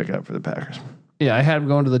 nice pickup for the Packers. Yeah, I had him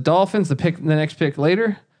going to the Dolphins, the next pick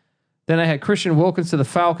later. Then I had Christian Wilkins to the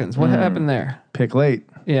Falcons. What happened there? Pick late.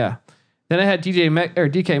 Yeah. Then I had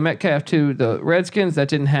DK Metcalf to the Redskins. That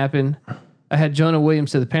didn't happen. I had Jonah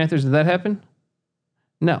Williams to the Panthers. Did that happen?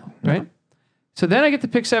 No, right? So then I get to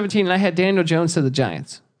pick 17, and I had Daniel Jones to the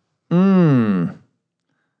Giants.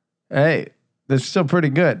 Hey, that's still pretty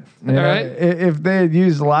good. You know, right. If they had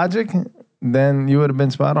used logic, then you would have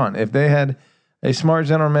been spot on. If they had a smart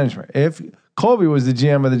general management, if Colby was the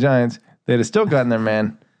GM of the Giants, they'd have still gotten their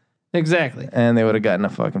man. Exactly. And they would have gotten a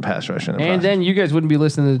fucking pass rush in the process. then you guys wouldn't be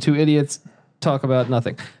listening to two idiots talk about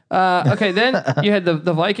nothing. Okay, then you had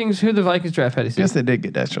the Vikings. Who the Vikings draft, Petty? I guess they did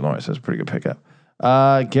get Dexter Lawrence. That's a pretty good pickup.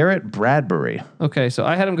 Garrett Bradbury. Okay, so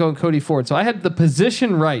I had him going Cody Ford. So I had the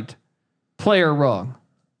position right, player wrong.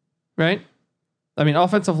 Right? I mean,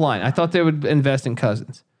 offensive line. I thought they would invest in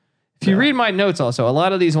Cousins. If you read my notes also, a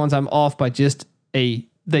lot of these ones I'm off by just they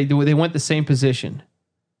went the same position.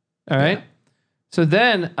 All right? Yeah. So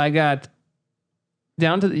then I got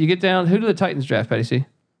down to who do the Titans draft, Petty C?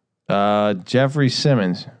 Jeffrey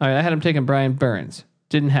Simmons. All right, I had him taking Brian Burns.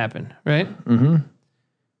 Didn't happen, right? Mm-hmm.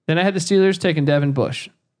 Then I had the Steelers taking Devin Bush.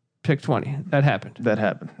 Pick 20. That happened.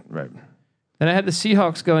 Right. Then I had the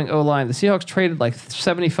Seahawks going O-line. The Seahawks traded like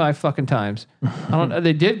 75 fucking times.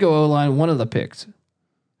 They did go O-line one of the picks.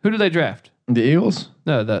 Who did they draft? The Eagles?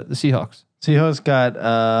 No, the Seahawks. Seahawks got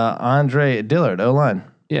Andre Dillard, O-line.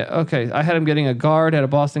 Yeah, okay. I had him getting a guard at a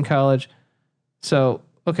Boston college. So,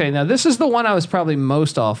 okay, now this is the one I was probably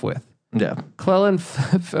most off with. Yeah. Cleveland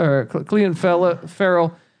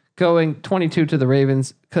Farrell going 22 to the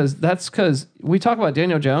Ravens because we talk about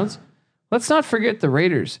Daniel Jones. Let's not forget the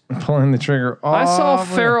Raiders. Pulling the trigger. I saw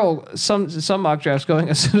Farrell, some mock drafts going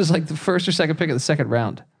as soon as like the first or second pick of the second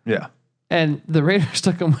round. Yeah. And the Raiders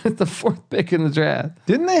took him with the fourth pick in the draft.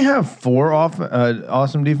 Didn't they have 4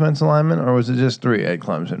 awesome defensive linemen, or was it just 3 at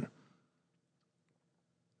Clemson?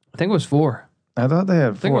 I think it was 4. I thought they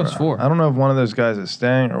had 4. I think it was 4. I don't know if one of those guys is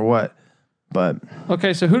staying or what, but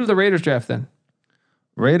okay. So who did the Raiders draft then?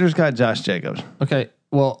 Raiders got Josh Jacobs. Okay.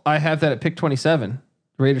 Well, I have that at pick 27.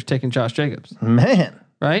 The Raiders taking Josh Jacobs. Man.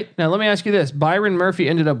 Right? Now, let me ask you this. Byron Murphy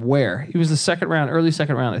ended up where? He was the early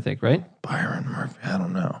second round, I think, right? Byron Murphy. I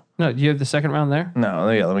don't know. No, do you have the second round there? No,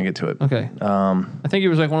 yeah, let me get to it. Okay. I think he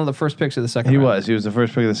was like one of the first picks of the second round. He was the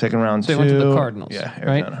first pick of the second round. So he went to the Cardinals. Yeah,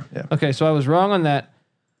 Arizona. Right? Yeah. Okay, so I was wrong on that.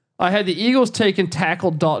 I had the Eagles taking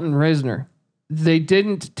tackle Dalton Risner. They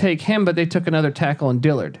didn't take him, but they took another tackle in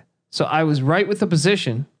Dillard. So I was right with the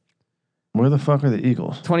position. Where the fuck are the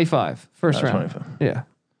Eagles? 25, first round. 25. Yeah.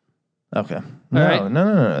 Okay.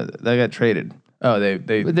 No. They got traded. Oh,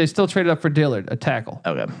 they still traded up for Dillard, a tackle.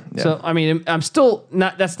 Okay. Yeah. So I mean, I'm still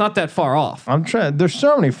not. That's not that far off. I'm trying. There's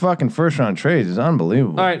so many fucking first round trades. It's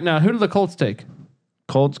unbelievable. All right, now who did the Colts take?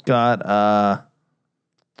 Colts got. I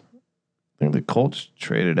think the Colts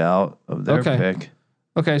traded out of their pick.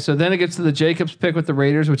 Okay, so then it gets to the Jacobs pick with the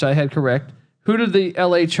Raiders, which I had correct. Who did the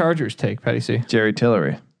L.A. Chargers take, Petty C? Jerry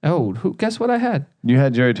Tillery. Oh, guess what I had? You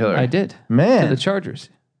had Jerry Tillery. I did. Man, to the Chargers.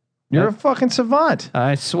 You're a fucking savant.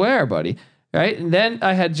 I swear, buddy. Right, and then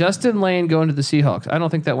I had Justin Lane going to the Seahawks. I don't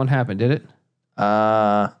think that one happened, did it?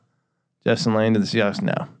 Justin Lane to the Seahawks.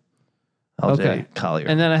 No. LJ Collier.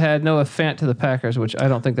 And then I had Noah Fant to the Packers, which I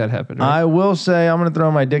don't think that happened. Right? I will say I'm going to throw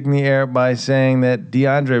my dick in the air by saying that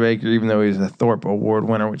DeAndre Baker, even though he's a Thorpe Award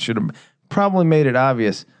winner, which should have probably made it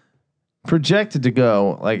obvious, projected to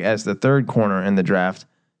go like as the third corner in the draft,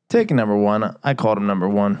 taking number 1. I called him number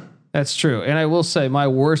 1. That's true, and I will say my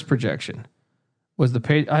worst projection was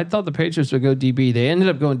I thought the Patriots would go DB. They ended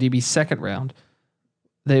up going DB second round.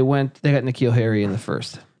 They got N'Keal Harry in the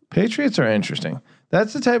first. Patriots are interesting.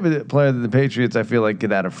 That's the type of player that the Patriots, I feel like,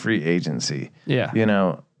 get out of free agency. Yeah. You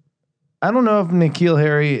know, I don't know if N'Keal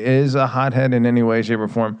Harry is a hothead in any way, shape, or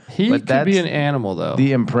form. He could be an animal, though.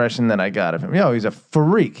 The impression that I got of him. He's a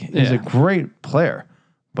freak. He's a great player.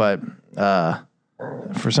 But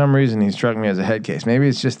for some reason, he struck me as a head case. Maybe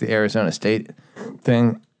it's just the Arizona State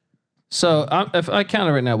thing. So if I count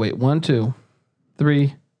it right now, wait, 1, 2,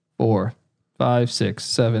 3, 4, 5, 6,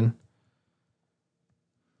 7.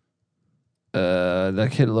 That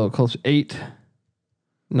hit a little close. 8,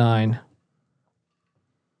 9.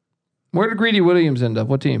 Where did Greedy Williams end up?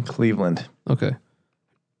 What team? Cleveland. Okay.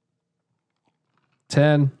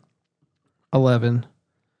 10, 11.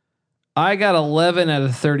 I got 11 out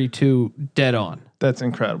of 32 dead on. That's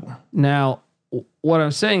incredible. Now, what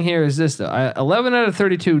I'm saying here is this, though. 11 out of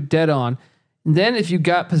 32 dead on. Then if you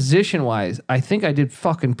got position-wise, I think I did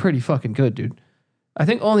pretty fucking good, dude. I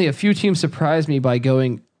think only a few teams surprised me by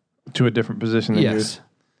going to a different position than yes.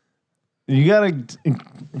 You got to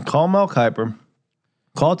call Mel Kiper,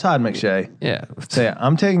 call Todd McShay. Yeah. Say,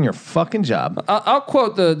 I'm taking your fucking job. I'll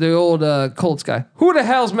quote the old Colts guy. Who the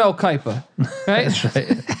hell's Mel Kiper? Right? That's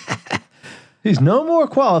right. He's no more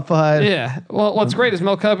qualified. Yeah. Well, what's great is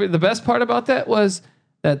Mel Kiper. The best part about that was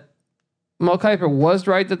that Mel Kiper was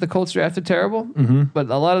right that the Colts drafted terrible,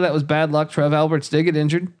 but a lot of that was bad luck. Trev Alberts did get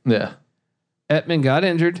injured. Yeah. Ettman got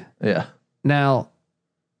injured. Yeah. Now,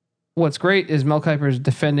 what's great is Mel Kiper is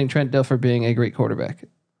defending Trent Dilfer being a great quarterback.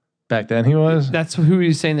 Back then he was? That's who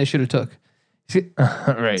he's saying they should have took.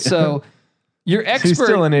 Right. So Your expert, He's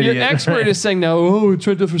still an idiot. Your expert is saying no. Oh,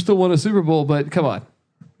 Trent Dilfer still won a Super Bowl, but come on,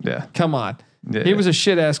 Yeah. come on. Yeah. He was a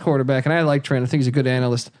shit ass quarterback, and I like Trent. I think he's a good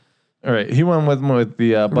analyst. All right. He won with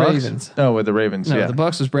the Bucks. Ravens. Oh, with the Ravens. No, yeah. the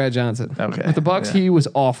Bucks was Brad Johnson. Okay. With the Bucks, Yeah. he was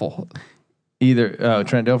awful.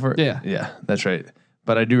 Trent Dilfer. Yeah. Yeah, that's right.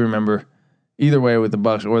 But I do remember either way with the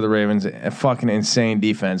Bucks or the Ravens, a fucking insane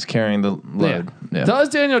defense carrying the load. Yeah. Does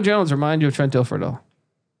Daniel Jones remind you of Trent Dilfer at all?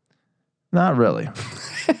 Not really.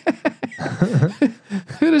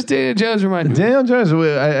 Who does Daniel Jones remind you? Daniel Jones,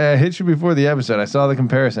 I hit you before the episode. I saw the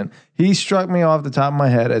comparison. He struck me off the top of my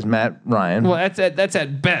head as Matt Ryan. Well, that's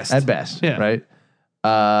at best. At best, Yeah. right?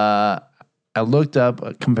 I looked up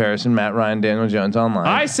a comparison, Matt Ryan, Daniel Jones online.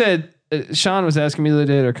 I said, Sean was asking me the other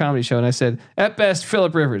day at our comedy show, and I said, at best,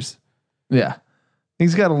 Phillip Rivers. Yeah.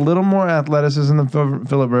 He's got a little more athleticism than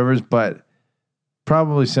Phillip Rivers, but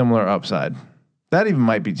probably similar upside. That even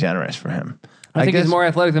might be generous for him. I think guess, he's more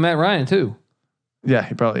athletic than Matt Ryan, too. Yeah,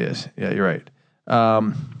 he probably is. Yeah, you're right.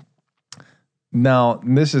 Now,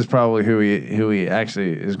 this is probably who he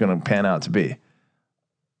actually is going to pan out to be.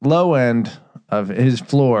 Low end of his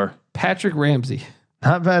floor. Patrick Ramsey.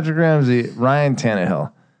 Not Patrick Ramsey, Ryan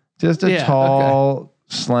Tannehill. Just a tall,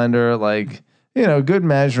 slender, good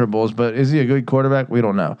measurables, but is he a good quarterback? We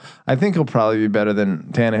don't know. I think he'll probably be better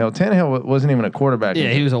than Tannehill. Tannehill wasn't even a quarterback.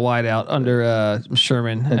 Yeah, he was a wideout under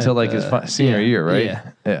Sherman. Until his senior year, right?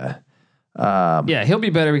 Yeah. Yeah. He'll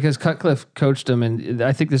be better because Cutcliffe coached him, and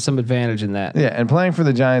I think there's some advantage in that. Yeah, and playing for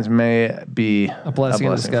the Giants may be a blessing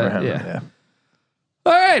in disguise for him. Yeah.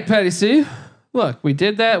 All right, Patty C. Look, we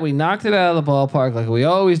did that. We knocked it out of the ballpark like we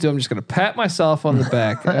always do. I'm just going to pat myself on the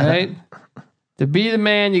back. All right. To be the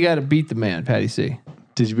man, you got to beat the man, Patty C.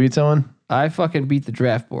 Did you beat someone? I fucking beat the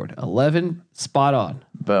draft board. 11 spot on.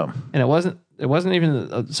 Boom. And it wasn't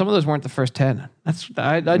even some of those weren't the first 10.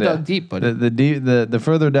 I dug deep, but the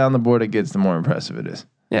further down the board it gets, the more impressive it is.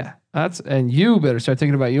 Yeah. And you better start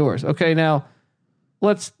thinking about yours. Okay, now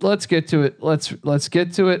let's get to it. Let's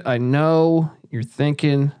get to it. I know you're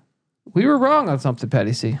thinking we were wrong on something,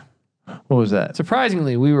 Patty C. What was that?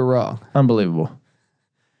 Surprisingly, we were wrong. Unbelievable.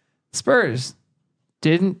 Spurs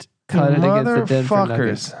didn't cut it against the Denver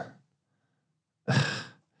Nuggets.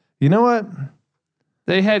 You know what?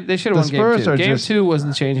 They should have won game 2. Game 2 was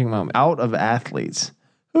the changing moment. Out of athletes.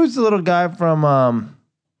 Who's the little guy from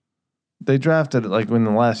they drafted in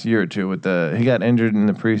the last year or two he got injured in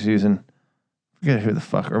the preseason. Forget who the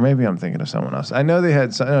fuck, or maybe I'm thinking of someone else. I know they had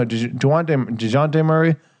DeJounte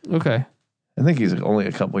Murray. Okay. I think he's only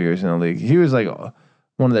a couple years in the league. He was one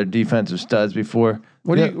of their defensive studs before.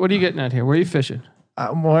 What are you getting at here? Where are you fishing?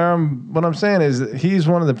 What I'm saying is that he's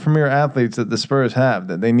one of the premier athletes that the Spurs have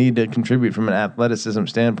that they need to contribute from an athleticism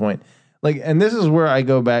standpoint. And this is where I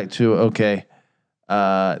go back to,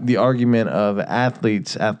 the argument of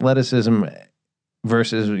athleticism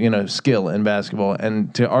versus, skill in basketball,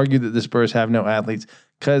 and to argue that the Spurs have no athletes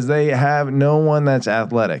because they have no one that's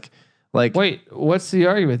athletic. Wait, what's the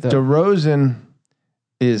argument though? DeRozan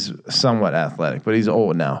is somewhat athletic, but he's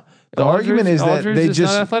old now. The argument is that Aldridge they is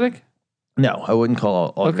just not athletic. No, I wouldn't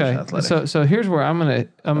call Aldridge athletic. So here's where I'm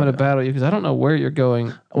gonna battle you because I don't know where you're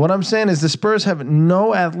going. What I'm saying is the Spurs have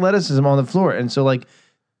no athleticism on the floor, and so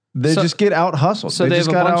they just get out hustled. So they have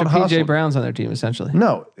a bunch of PJ Browns on their team essentially.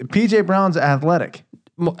 No, PJ Brown's athletic.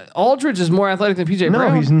 Aldridge is more athletic than PJ Brown.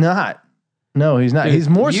 No, he's not. No, he's not. Dude, he's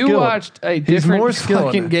more skilled. You watched a different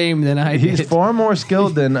fucking game than I did. He's far more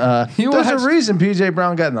skilled than. There's a reason PJ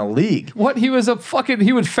Brown got in the league. What? He was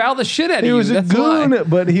he would foul the shit out of you. He was a goon,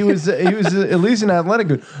 but he was at least an athletic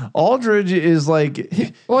goon. Aldridge is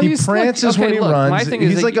he prances when he runs.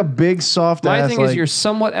 He's like a big soft ass. My thing is you're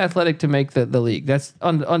somewhat athletic to make the league. That's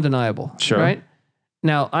undeniable. Sure. Right?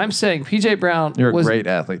 Now I'm saying PJ Brown was a great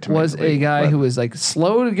athlete to was a guy who was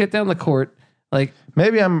slow to get down the court.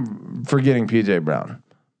 Maybe I'm forgetting PJ Brown.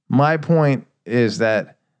 My point is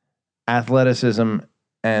that athleticism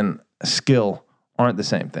and skill aren't the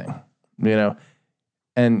same thing,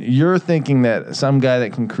 and you're thinking that some guy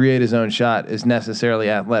that can create his own shot is necessarily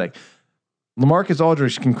athletic. LaMarcus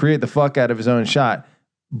Aldridge can create the fuck out of his own shot,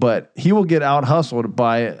 but he will get out hustled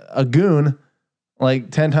by a goon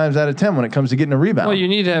 10 times out of 10 when it comes to getting a rebound. Well, you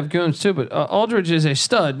need to have goons too, but Aldridge is a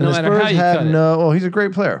stud no matter how you cut it. Well, he's a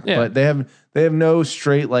great player, but they have no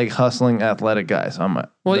straight hustling athletic guys.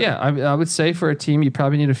 I would say for a team you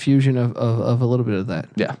probably need a fusion of a little bit of that.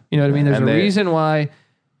 Yeah, you know what I mean. There's a reason why.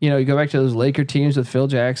 You go back to those Laker teams with Phil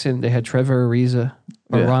Jackson. They had Trevor Ariza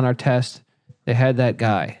or Ron Artest. They had that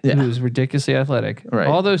guy who was ridiculously athletic. Right.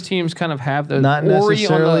 All those teams kind of have those. Not Ori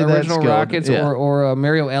necessarily on the original that skilled. Rockets or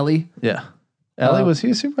Mario Ellie. Yeah. Ellie, was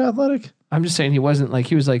he super athletic? I'm just saying he wasn't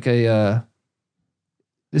he was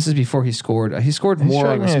This is before he scored. He scored more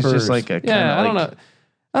on the Spurs. It's just like a I don't know.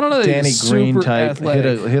 I don't know that Danny he's Green super type.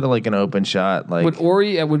 athletic. Hit like an open shot. Like Would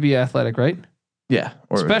Ori would be athletic, right? Yeah,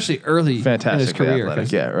 especially early in his career.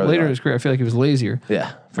 Athletic. Yeah, early later on. in his career, I feel like he was lazier.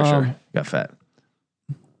 Yeah, for sure. Got fat.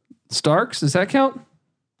 Starks, does that count?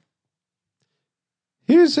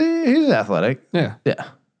 He's athletic.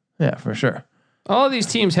 Yeah, for sure. All of these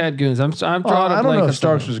teams had goons. I'm drawing. I don't know if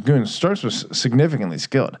Starks was goons. Starks was significantly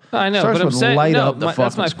skilled. I know, Starks but I'm saying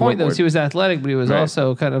that's my point. Though, is he was athletic, but he was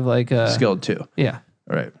also kind of like skilled too. Yeah.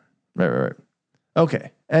 Right.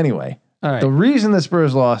 Okay. Anyway, all right. The reason the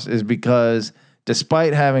Spurs lost is because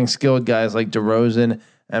despite having skilled guys like DeRozan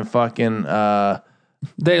and fucking,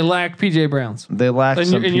 they lack PJ Browns. They lack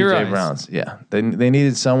some PJ Browns. Yeah, they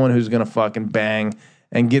needed someone who's gonna fucking bang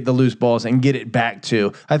and get the loose balls and get it back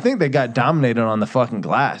to. I think they got dominated on the fucking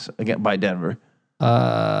glass again by Denver. They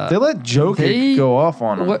let Jokic go off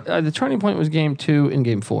on them. The turning point was game 2 and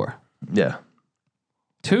game 4. Yeah.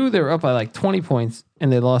 2, they were up by like 20 points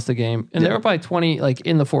and they lost the game. And they were up by 20 like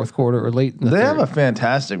in the fourth quarter or late in the third. They have a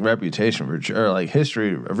fantastic reputation for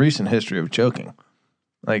recent history of choking.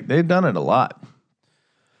 Like they've done it a lot.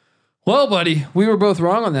 Well, buddy, we were both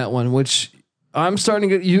wrong on that one, which I'm starting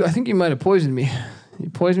to get you. I think you might have poisoned me. You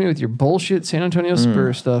poisoned me with your bullshit San Antonio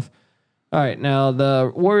Spurs stuff. All right, now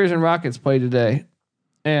the Warriors and Rockets played today,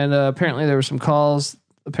 and apparently there were some calls.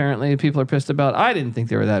 Apparently people are pissed about. I didn't think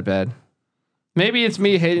they were that bad. Maybe it's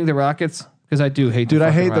me hating the Rockets because I do hate. Dude, I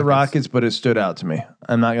hate the Rockets, but it stood out to me.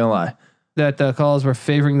 I'm not gonna lie. That the calls were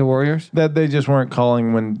favoring the Warriors. That they just weren't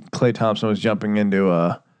calling when Klay Thompson was jumping into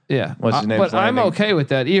what's his name? But I'm okay with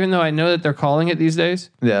that, even though I know that they're calling it these days.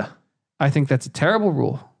 Yeah, I think that's a terrible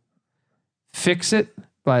rule. Fix it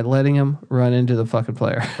by letting him run into the fucking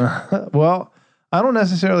player. Well, I don't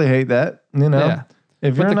necessarily hate that. You know,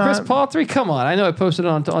 if you're not Chris Paul 3, come on. I know I posted it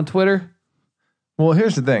on Twitter. Well,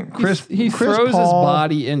 here's the thing. He throws his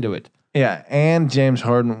body into it. Yeah, and James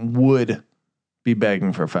Harden would be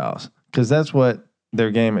begging for fouls because that's what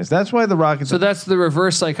their game is. That's why the Rockets. So that's the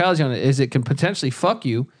reverse psychology on it. Is it can potentially fuck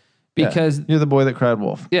you because you're the boy that cried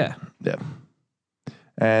wolf. Yeah.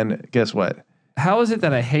 And guess what? How is it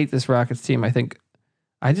that I hate this Rockets team? I think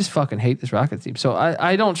I just fucking hate this Rockets team. So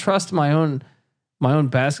I don't trust my own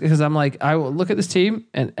basket because I'm like, I will look at this team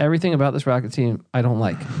and everything about this Rocket team I don't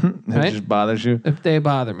like. It just bothers you? If they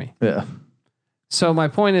bother me. Yeah. So my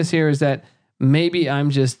point is here is that maybe I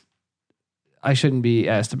shouldn't be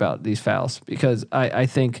asked about these fouls because I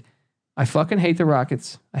think I fucking hate the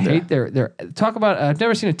Rockets. I hate their talk about. I've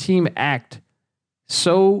never seen a team act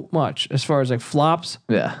so much as far as like flops.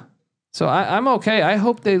 Yeah. So I'm okay. I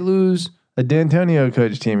hope they lose. A D'Antonio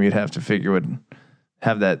coach team you'd have to figure would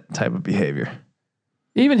have that type of behavior.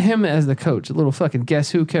 Even him as the coach, a little fucking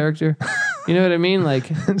guess who character. You know what I mean? Like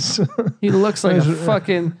he looks like a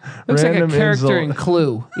fucking like a character in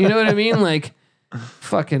Clue. You know what I mean? Like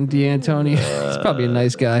fucking D'Antonio. He's probably a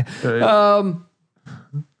nice guy.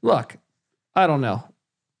 Look, I don't know.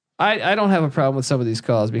 I don't have a problem with some of these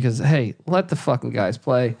calls because hey, let the fucking guys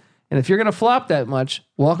play. And if you're gonna flop that much,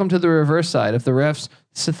 welcome to the reverse side. If the refs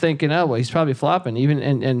thinking, oh well, he's probably flopping, even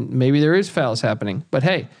and maybe there is fouls happening. But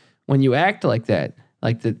hey, when you act like that,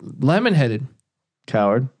 like the lemon-headed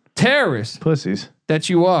coward, terrorist, pussies that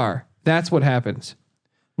you are, that's what happens.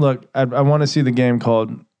 Look, I want to see the game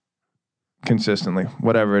called consistently,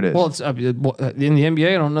 whatever it is. Well, it's in the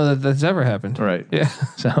NBA. I don't know that that's ever happened. Right. Yeah.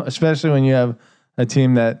 So especially when you have a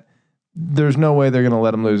team that there's no way they're going to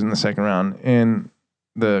let them lose in the second round in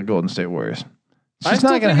the Golden State Warriors. It's just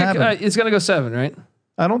not going to happen. It's going to go 7, right?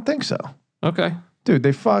 I don't think so. Okay. Dude,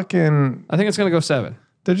 I think it's going to go 7.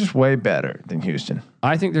 They're just way better than Houston.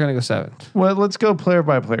 I think they're going to go 7. Well, let's go player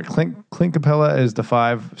by player. Clint Capella is the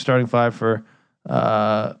starting 5 for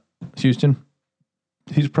Houston.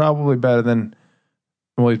 He's probably better than.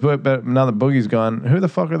 Well, he's better now that Boogie's gone. Who the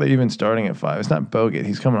fuck are they even starting at 5? It's not Bogut.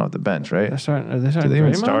 He's coming off the bench, right? Are they Do they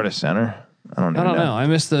even start a center? I don't know. I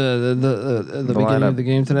missed the beginning of the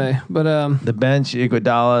game today, but the bench,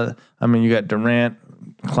 Iguodala. I mean, you got Durant,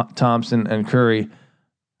 Thompson, and Curry.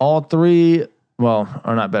 All 3,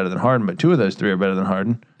 are not better than Harden, but 2 of those 3 are better than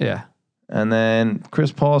Harden. Yeah. And then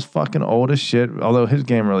Chris Paul's fucking old as shit, although his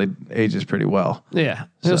game really ages pretty well. Yeah,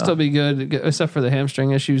 he'll still be good, except for the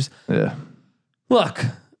hamstring issues. Yeah. Look,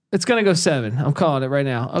 it's gonna go 7. I'm calling it right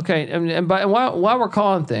now. Okay, and while we're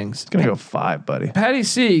calling things, it's gonna go 5, buddy. Patty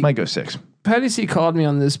C might go 6. Patty C called me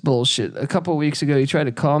on this bullshit a couple of weeks ago. He tried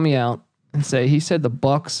to call me out and say he said the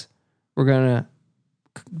Bucks were gonna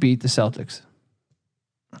beat the Celtics.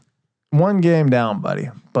 1 game down, buddy.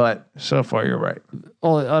 But so far, you're right.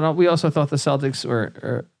 Oh, we also thought the Celtics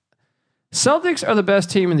were Celtics are the best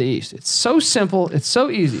team in the East. It's so simple. It's so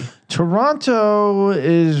easy. Toronto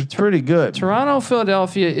is pretty good. Toronto,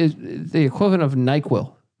 Philadelphia is the equivalent of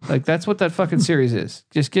NyQuil. Like that's what that fucking series is.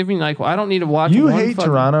 Just give me NyQuil. I don't need to watch. You hate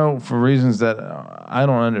Toronto for reasons that I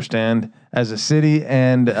don't understand as a city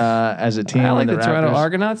and as a team. I like the Toronto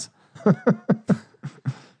Argonauts.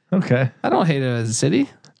 Okay. I don't hate it as a city.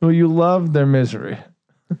 Well, you love their misery.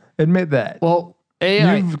 Admit that. Well,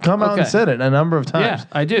 you've come out and said it a number of times. Yeah,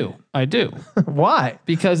 I do. Why?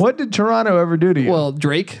 Because what did Toronto ever do to you? Well,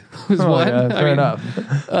 Drake was one. Yeah, fair enough.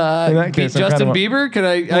 In that case, Justin Bieber. Could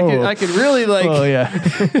I could really like. Oh yeah.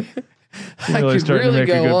 I really could starting really to make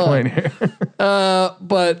a good on. point here.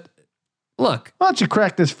 But look. Why don't you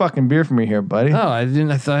crack this fucking beer for me here, buddy? Oh, I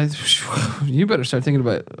didn't. I thought you better start thinking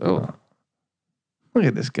about. Look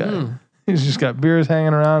at this guy. He's just got beers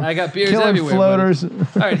hanging around. I got beers killing everywhere. Floaters. All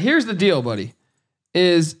right, here's the deal, buddy.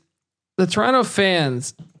 Is the Toronto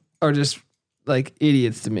fans are just like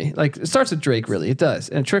idiots to me. Like it starts with Drake, really. It does.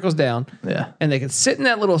 And it trickles down. Yeah. And they can sit in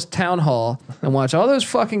that little town hall and watch all those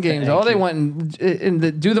fucking games. All they want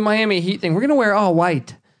and do the Miami Heat thing. We're going to wear all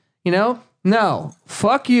white. You know? No.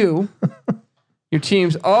 Fuck you. Your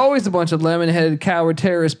team's always a bunch of lemon-headed coward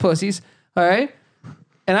terrorist pussies. All right?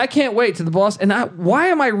 And I can't wait to the boss. And why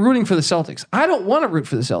am I rooting for the Celtics? I don't want to root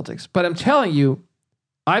for the Celtics. But I'm telling you,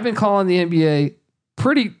 I've been calling the NBA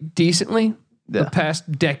pretty decently the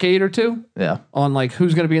past decade or two. Yeah. On like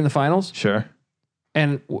who's going to be in the finals. Sure.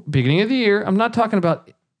 And beginning of the year, I'm not talking about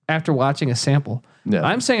after watching a sample. Yeah.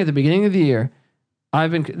 I'm saying at the beginning of the year,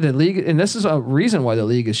 the league, and this is a reason why the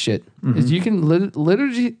league is shit, is you can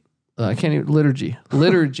liturgy. I can't even liturgy.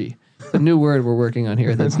 The new word we're working on here.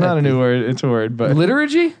 It's not a new word. It's a word, but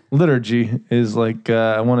liturgy. Liturgy is like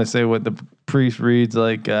I want to say what the priest reads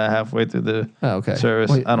like halfway through the service.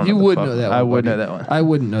 Wait, I don't know. You would know that one. I would know that one. I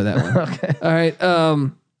wouldn't know that one. Okay. All right.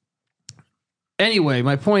 Anyway,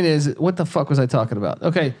 my point is, what the fuck was I talking about?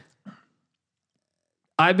 Okay.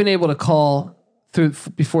 I've been able to call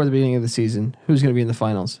before the beginning of the season who's going to be in the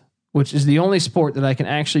finals, which is the only sport that I can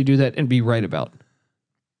actually do that and be right about.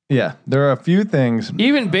 Yeah, there are a few things.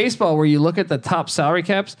 Even baseball, where you look at the top salary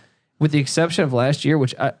caps, with the exception of last year,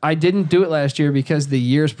 which I didn't do it last year because the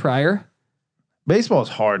years prior. Baseball is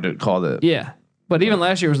hard to call that. Yeah. But even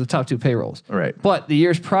last year was the top two payrolls. Right. But the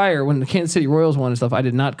years prior, when the Kansas City Royals won and stuff, I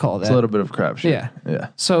did not call that. It's a little bit of crapshoot. Yeah. Yeah.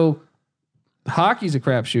 So hockey's a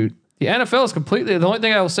crapshoot. The NFL is completely, the only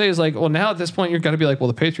thing I will say is like, well, now at this point, you're going to be like, well,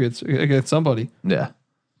 the Patriots against somebody. Yeah.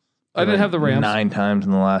 I didn't have the Rams 9 times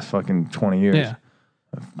in the last fucking 20 years. Yeah.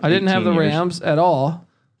 I didn't have the Rams at all.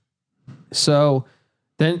 So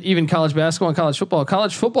then even college basketball and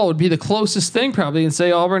college football would be the closest thing probably, and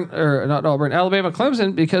say Alabama,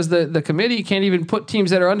 Clemson, because the committee can't even put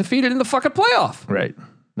teams that are undefeated in the fucking playoff. Right.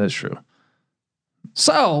 That's true.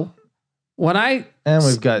 So and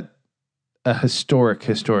we've got a historic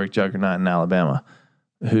juggernaut in Alabama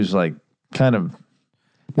who's like kind of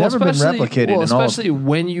never been replicated especially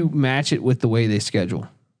when you match it with the way they schedule.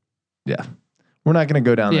 Yeah. We're not going to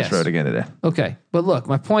go down this road again today. Okay. But look,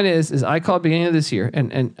 my point is I called beginning of this year,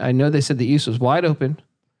 and I know they said the East was wide open,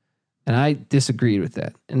 and I disagreed with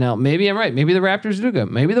that. And now maybe I'm right. Maybe the Raptors do go.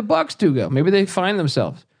 Maybe the Bucks do go. Maybe they find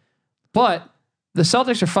themselves. But the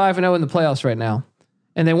Celtics are 5-0 in the playoffs right now,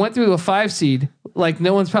 and they went through a 5 seed like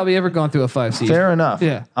no one's probably ever gone through a 5 seed. Fair enough.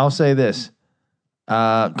 Yeah. I'll say this.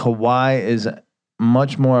 Kawhi is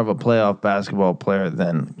much more of a playoff basketball player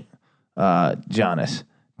than Giannis.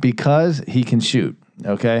 Because he can shoot,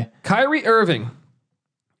 okay? Kyrie Irving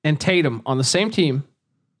and Tatum on the same team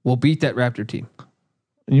will beat that Raptor team.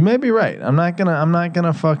 You may be right. I'm not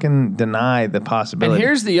gonna fucking deny the possibility. And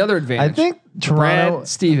here's the other advantage. I think Toronto Brad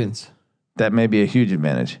Stevens. That may be a huge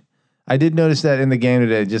advantage. I did notice that in the game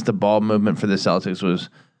today, just the ball movement for the Celtics was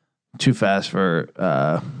too fast for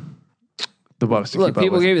the Bucks to keep up with.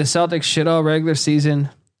 People gave the Celtics shit all regular season.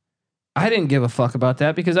 I didn't give a fuck about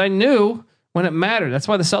that because I knew when it mattered. That's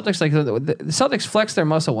why the Celtics the Celtics flexed their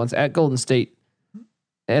muscle once at Golden State,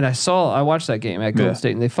 and I watched that game at Golden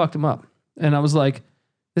State, and they fucked them up. And I was like,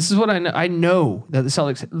 "This is what I know. I know that the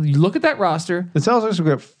Celtics. You look at that roster. The Celtics will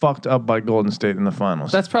get fucked up by Golden State in the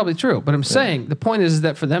finals. That's probably true. But I'm saying the point is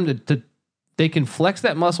that for them to they can flex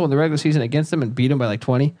that muscle in the regular season against them and beat them by like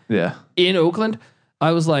 20. Yeah, in Oakland."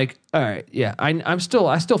 I was like, all right, yeah, I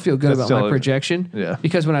still feel good about my projection. Yeah,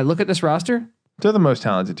 because when I look at this roster. They're the most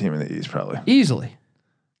talented team in the East, probably. Easily.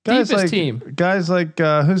 Deepest team. Guys like,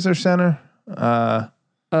 who's their center?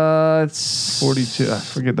 It's 42. I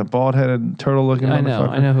forget the bald-headed, turtle-looking motherfucker.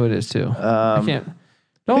 I know who it is, too. I can't.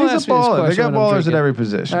 Don't he's a baller. They got ballers at every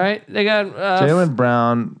position. All right. They got... Jaylen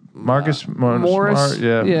Brown, Marcus Morris. Smart,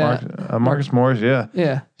 yeah. Yeah. Marcus Morris, yeah.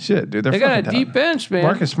 Yeah. Shit, dude. They got a deep bench, man.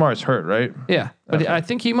 Marcus Smart's hurt, right? Yeah. But I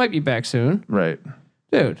think he might be back soon. Right.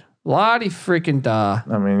 Dude, Lottie freaking da.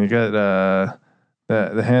 I mean, you got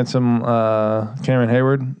the handsome Cameron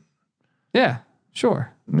Hayward. Yeah,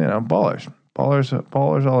 sure. You know, ballers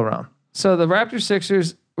all around. So the Raptors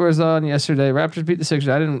Sixers was on yesterday. Raptors beat the Sixers.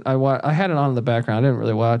 I had it on in the background. I didn't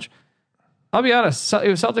really watch. I'll be honest. It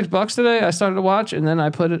was Celtics Bucks today. I started to watch, and then I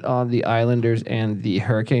put it on the Islanders and the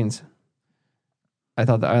Hurricanes. I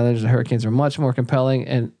thought the Islanders and Hurricanes were much more compelling,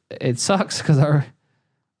 and it sucks because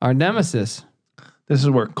our nemesis. This is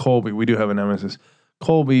where Colby. We do have a nemesis.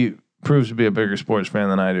 Colby proves to be a bigger sports fan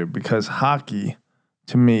than I do because hockey,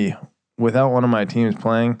 to me, without one of my teams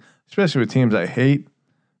playing, especially with teams I hate,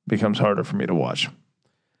 becomes harder for me to watch.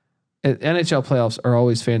 NHL playoffs are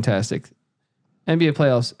always fantastic. NBA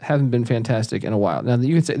playoffs haven't been fantastic in a while. Now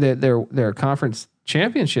you can say that their conference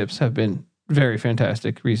championships have been very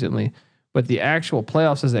fantastic recently, but the actual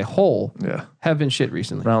playoffs as a whole have been shit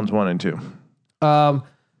recently. Rounds 1 and 2.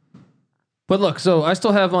 But look, so I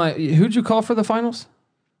still have who'd you call for the finals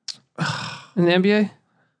in the NBA?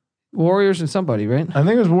 Warriors and somebody, right? I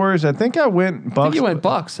think it was Warriors. I think I went Bucks. I think you went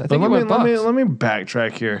Bucks. I think you went Bucks. Let me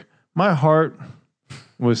backtrack here. My heart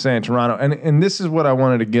was saying Toronto, and this is what I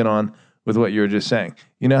wanted to get on with what you were just saying.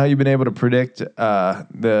 You know how you've been able to predict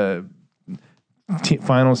the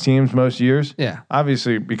finals teams most years? Yeah.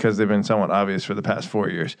 Obviously, because they've been somewhat obvious for the past 4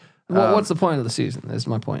 years. Well, what's the point of the season? Is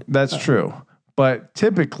my point. That's true. But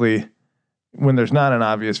typically, when there's not an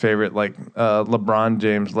obvious favorite like LeBron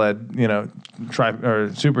James led,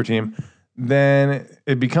 super team, then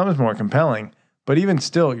it becomes more compelling. But even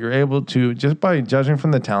still, you're able to, just by judging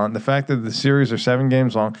from the talent, the fact that the series are 7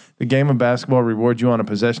 games long, the game of basketball rewards you on a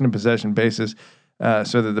possession-to-possession basis,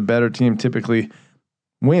 so that the better team typically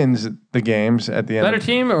wins the games at the end. Better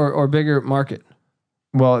team or bigger market?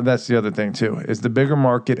 Well, that's the other thing too, is the bigger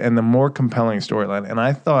market and the more compelling storyline. And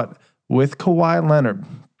I thought with Kawhi Leonard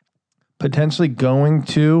potentially going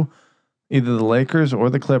to either the Lakers or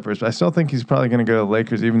the Clippers, but I still think he's probably going to go to the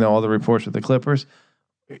Lakers, even though all the reports are the Clippers.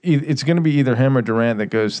 It's going to be either him or Durant that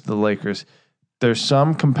goes to the Lakers. There's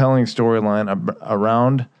some compelling storyline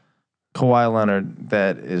around Kawhi Leonard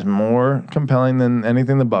that is more compelling than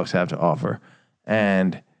anything the Bucks have to offer,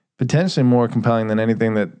 and potentially more compelling than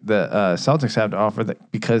anything that the Celtics have to offer,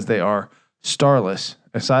 because they are starless,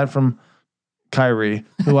 aside from Kyrie,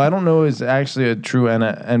 who I don't know is actually a true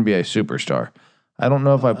NBA superstar. I don't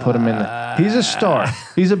know if I put him in. He's a star.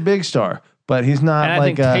 He's a big star, but he's not. And I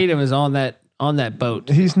think Tatum is on that boat.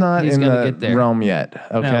 He's not in the realm yet.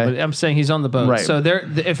 Okay, no, but I'm saying he's on the boat. Right. So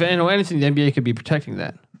if anything, the NBA could be protecting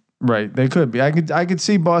that. Right, they could be. I could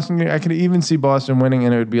see Boston. I could even see Boston winning,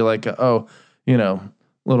 and it would be like,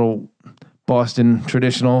 little Boston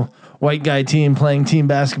traditional white guy team playing team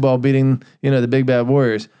basketball, beating the big bad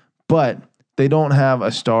Warriors. But they don't have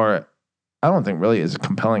a star. I don't think really as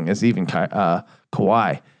compelling as even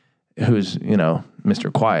Kawhi, who's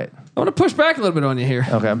Mr. Quiet. I want to push back a little bit on you here.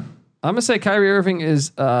 Okay, I'm gonna say Kyrie Irving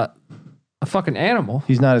is a fucking animal.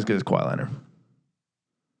 He's not as good as Kawhi Leonard.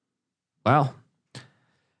 Wow.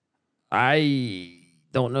 I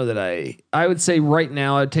don't know that I would say right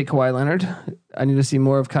now I'd take Kawhi Leonard. I need to see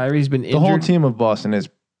more of Kyrie. He's been injured. The whole team of Boston is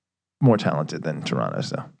more talented than Toronto's,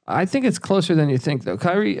 though. I think it's closer than you think, though.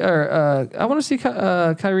 Kyrie, I want to see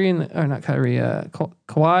Kyrie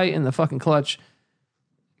Kawhi in the fucking clutch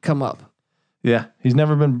come up. Yeah, he's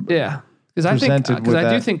never been. Yeah, because I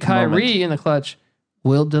do think Kyrie in the clutch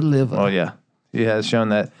will deliver. Oh yeah, he has shown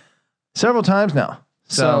that several times now.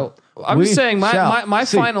 So I'm just saying my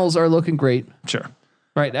finals are looking great. Sure.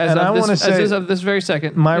 Right. As of this very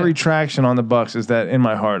second. My retraction on the Bucks is that in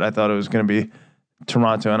my heart, I thought it was going to be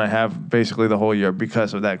Toronto, and I have basically the whole year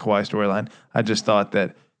because of that Kawhi storyline. I just thought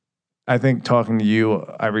that, I think talking to you,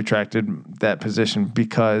 I retracted that position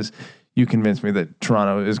because you convinced me that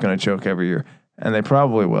Toronto is going to choke every year, and they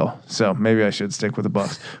probably will. So maybe I should stick with the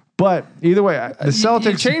Bucks. But either way, the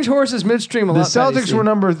Celtics you change horses midstream a lot. The Celtics were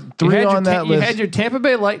number 3 on that list. You had your Tampa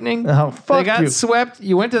Bay Lightning. Oh, fuck they got swept.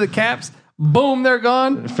 You went to the Caps. Boom, they're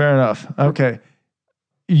gone. Fair enough. Okay.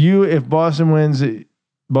 If Boston wins,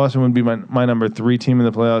 Boston would be my number 3 team in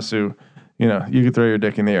the playoffs. So, you could throw your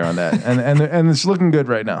dick in the air on that. and it's looking good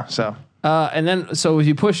right now. So, and then, so if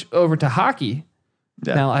you push over to hockey,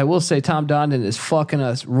 now I will say Tom Dondon is fucking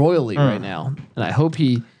us royally right now. And I hope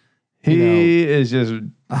he is just,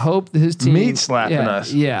 I hope his team meat slapping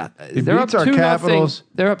us. Yeah. They're up 2-0.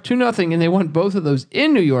 They're up 2-0 and they won both of those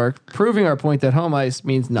in New York, proving our point that home ice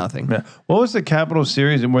means nothing. Yeah. What was the Capitals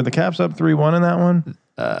series? And were the Caps up 3-1 in that one?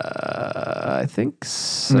 I think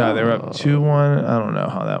so. No, they were up 2-1. I don't know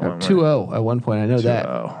how that went. 2-0 at one point. I know that.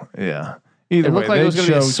 2-0. Yeah. Either It way, looked like it was going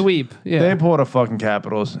to be a sweep. Yeah. They pulled a fucking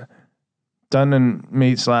Capitals. Dundon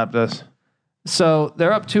meat slapped us. So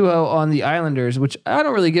they're up 2-0 on the Islanders, which I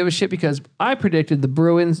don't really give a shit because I predicted the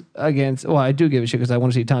Bruins against. Well, I do give a shit because I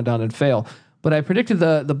want to see Tom Dundon fail. But I predicted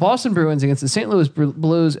the Boston Bruins against the St. Louis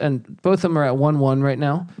Blues, and both of them are at 1-1 right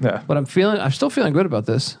now. Yeah. But I'm still feeling good about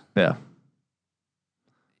this. Yeah.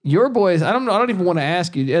 Your boys, I don't even want to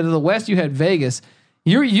ask you. Out of the West, you had Vegas.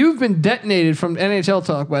 You've been detonated from NHL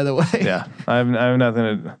talk, by the way. Yeah. I have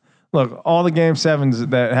nothing to look. All the game sevens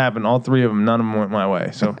that happened, all three of them, none of them went my way.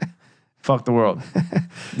 So fuck the world.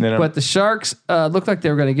 You know? But the Sharks looked like they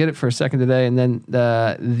were going to get it for a second today, and then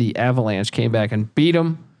the Avalanche came back and beat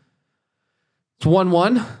them. It's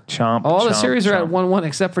 1-1. All the series are at 1-1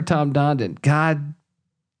 except for Tom Dundon. God,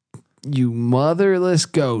 you motherless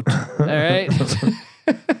goat. All right.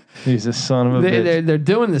 He's a son of a bitch. They're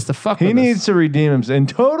doing this to fuck He with needs us. to redeem himself and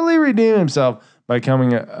totally redeem himself by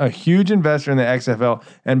becoming a huge investor in the XFL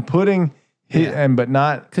and putting but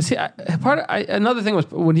not because another thing was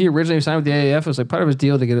when he originally signed with the AAF, it was like part of his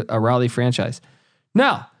deal to get a Raleigh franchise.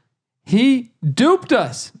 No, he duped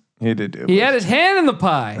us. He did do. He had his hand in the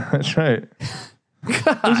pie. That's right.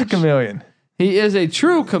 He's a chameleon. He is a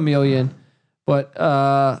true chameleon. But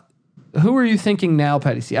who are you thinking now,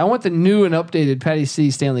 Patty C? I want the new and updated Patty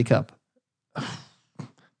C Stanley Cup.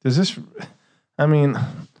 Does this? I mean, let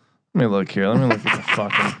me look here. Let me look at the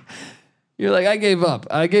fucking. You're like, I gave up.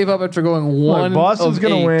 I gave up after going one. Look, Boston's of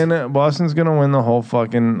gonna 8. win. Boston's gonna win the whole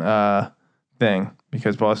fucking thing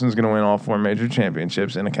because Boston's gonna win all 4 major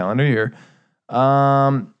championships in a calendar year.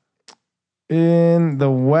 In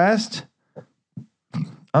the West,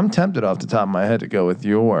 I'm tempted off the top of my head to go with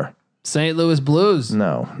your St. Louis Blues.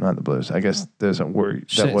 No, not the Blues. I guess there's a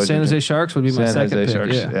word. San Jose Sharks would be my second pick.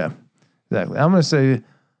 Sharks. Yeah, exactly. I'm gonna say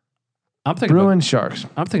I'm thinking Bruins Sharks.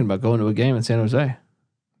 I'm thinking about going to a game in San Jose.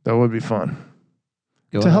 That would be fun.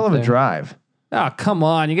 Going it's a hell of there. a drive. Oh, come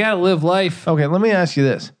on. You got to live life. Okay, let me ask you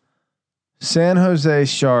this. San Jose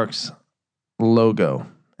Sharks logo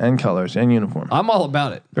and colors and uniform. I'm all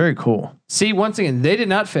about it. Very cool. See, once again, they did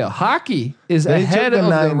not fail. Hockey is They ahead took of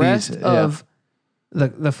the the 90s, rest yeah. of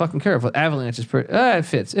the fucking curve. Avalanche is pretty. It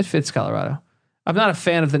fits. It fits Colorado. I'm not a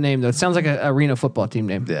fan of the name though. It sounds like an arena football team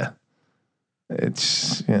name. Yeah.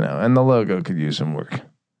 It's, and the logo could use some work.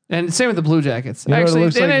 And same with the Blue Jackets. You know Actually,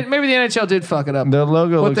 like? maybe the NHL did fuck it up. The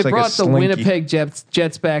logo but looks they like brought a the slinky. Winnipeg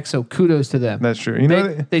Jets back, so kudos to them. That's true. You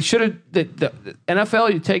know, They should have the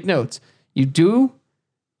NFL. You take notes. You do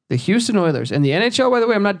the Houston Oilers and the NHL. By the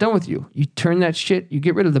way, I'm not done with you. You turn that shit. You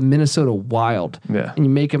get rid of the Minnesota Wild. Yeah. And you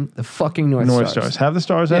make them the fucking North Stars. Have the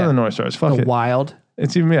Stars and the North Stars. Fuck The it. Wild.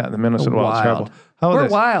 It's even the Minnesota Wild's terrible. How about We're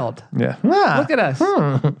this? wild. Yeah. Look at us.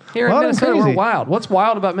 Here in Wild and Minnesota, we're crazy. wild. What's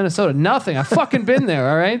wild about Minnesota? Nothing. I've fucking been there.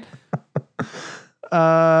 All right.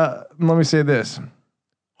 Let me say this: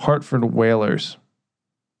 Hartford Whalers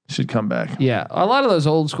should come back. Yeah, a lot of those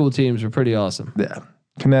old school teams were pretty awesome. Yeah,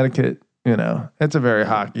 Connecticut. It's a very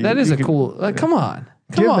hockey. That is cool. Come on.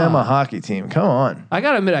 Give them a hockey team. Come on. I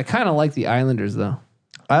gotta admit, I kind of like the Islanders though.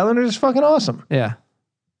 Islanders is fucking awesome. Yeah.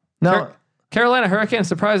 Now, Carolina Hurricanes.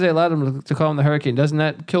 Surprised they allowed them to call them the Hurricane. Doesn't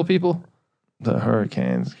that kill people? the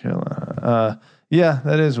Hurricanes, Carolina. Yeah,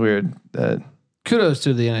 that is weird. Kudos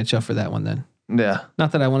to the NHL for that one then. Yeah.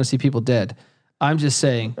 Not that I want to see people dead. I'm just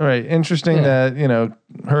saying. All right. Interesting that,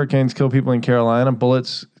 hurricanes kill people in Carolina.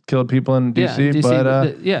 Bullets killed people in DC.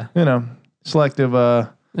 But, selective.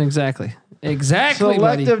 Exactly. Selective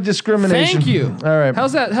buddy. discrimination. Thank you. All right.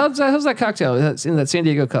 How's that cocktail that's in that San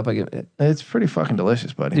Diego cup? It's pretty fucking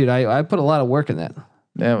delicious, buddy. Dude, I put a lot of work in that.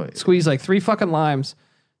 Yeah. Squeeze like 3 fucking limes.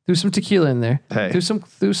 Threw some tequila in there. Hey.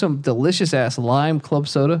 Threw some delicious ass lime club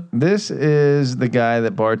soda. This is the guy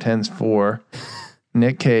that bartends for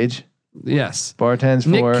Nick Cage. Yes. Bartends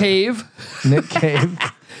Nick for Cave. Nick Cave.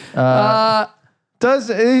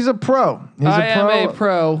 He's a pro. I am a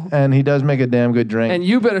pro. And he does make a damn good drink. And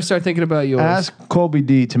you better start thinking about yours. Ask Colby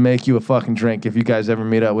D to make you a fucking drink if you guys ever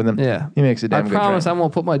meet up with him. Yeah. He makes a damn good drink. I promise I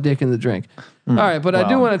won't put my dick in the drink. All right, but I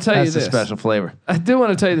do want to tell you this. That's a special flavor. I do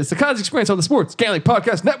want to tell you this. The College Experience on the Sports Gambling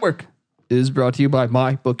Podcast Network is brought to you by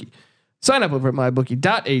MyBookie. Sign up over at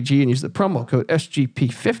mybookie.ag and use the promo code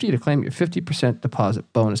SGP50 to claim your 50%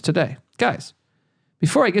 deposit bonus today. Guys,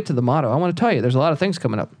 before I get to the motto, I want to tell you there's a lot of things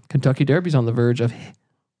coming up. Kentucky Derby's on the verge of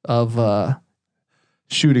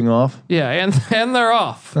shooting off. Yeah, and they're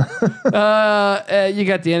off. You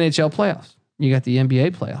got the NHL playoffs. You got the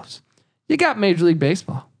NBA playoffs. You got Major League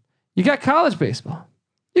Baseball. You got college baseball.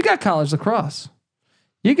 You got college lacrosse.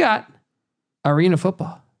 You got arena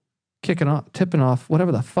football. tipping off,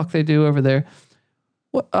 whatever the fuck they do over there.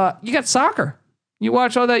 What? You got soccer. You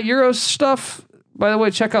watch all that Euro stuff. By the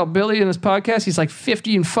way, check out Billy in his podcast. He's like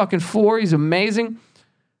 50 and fucking 4. He's amazing.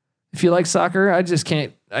 If you like soccer, I just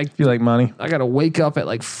can't. If you like money, I got to wake up at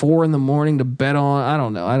like 4 a.m. to bet on. I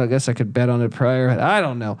don't know. I guess I could bet on it prior. I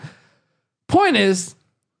don't know. Point is,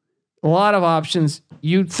 a lot of options.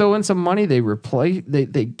 You throw in some money, they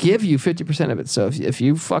give you 50% of it. So if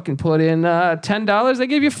you fucking put in $10, they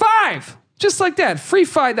give you $5. Just like that. Free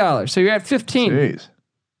 $5. So you're at 15. Jeez.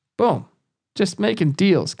 Boom. Just making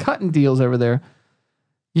deals, cutting deals over there.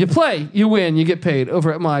 You play, you win, you get paid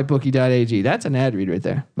over at mybookie.ag. That's an ad read right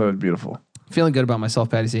there. That was beautiful. Feeling good about myself,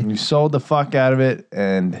 Patty C. You sold the fuck out of it,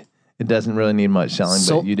 and it doesn't really need much selling,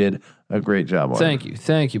 but you did a great job on it.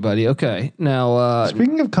 Thank you, buddy. Okay, now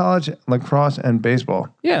speaking of college lacrosse and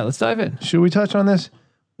baseball, yeah, let's dive in. Should we touch on this?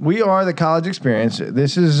 We are the college experience.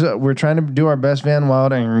 This is we're trying to do our best, Van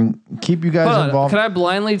Wild, and keep you guys involved. Can I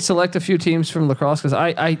blindly select a few teams from lacrosse? Because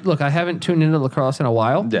I haven't tuned into lacrosse in a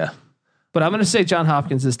while. Yeah, but I'm going to say John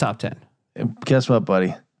Hopkins is top 10. And guess what,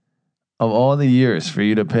 buddy? Of all the years for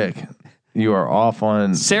you to pick, you are off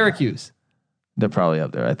on Syracuse. They're probably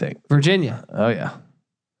up there, I think. Virginia. Oh yeah.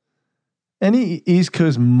 Any East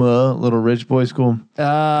Coast little rich boy school?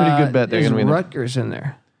 Pretty good bet they're going to be Rutgers in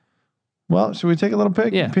there. Well, should we take a little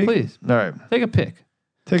pick? Yeah, please. All right. Take a pick.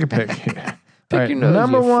 Take a pick. Pick All right. your nose,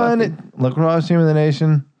 Number one lacrosse team in the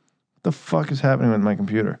nation. What the fuck is happening with my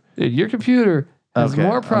computer? Dude, your computer has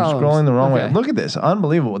more problems. I'm scrolling the wrong way. Look at this.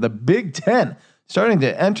 Unbelievable. The Big Ten starting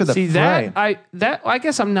to enter the fray. I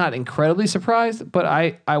guess I'm not incredibly surprised, but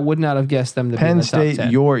I would not have guessed them to be in the top 10. Penn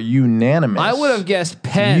State, you're unanimous. I would have guessed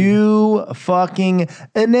Penn. You fucking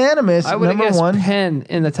unanimous. I would have guessed one. Penn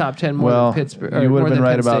in the top 10 more than Pittsburgh. You would have been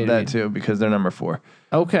right about State, that too, because they're number 4.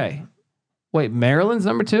 Okay. Wait, Maryland's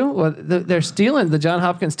number 2? Well, they're stealing the John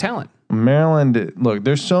Hopkins talent. Maryland, look,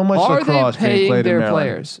 there's so much lacrosse being played in Maryland.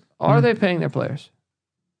 Players? Are they paying their players?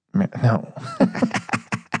 No.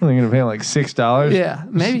 They're going to pay like $6. Yeah,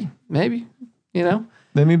 maybe. You know,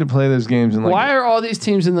 they need to play those games. In why are all these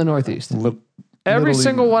teams in the Northeast? Every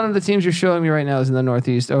single one of the teams you're showing me right now is in the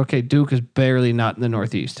Northeast. Okay, Duke is barely not in the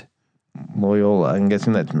Northeast. Loyola, I'm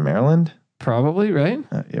guessing that's Maryland. Probably, right?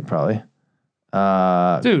 Yeah, probably.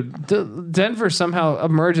 Dude, Denver somehow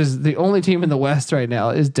emerges. The only team in the West right now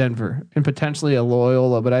is Denver and potentially a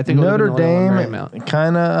Loyola, but I think Notre Dame,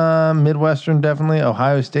 kind of Midwestern, definitely.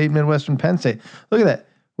 Ohio State, Midwestern, Penn State. Look at that.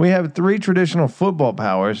 We have 3 traditional football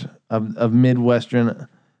powers of Midwestern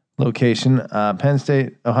location: Penn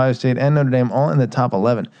State, Ohio State, and Notre Dame, all in the top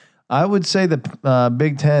 11. I would say the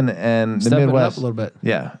Big Ten and the Midwest up a little bit.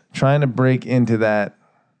 Yeah, trying to break into that.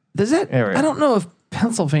 Does that area? I don't know if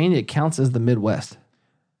Pennsylvania counts as the Midwest.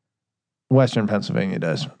 Western Pennsylvania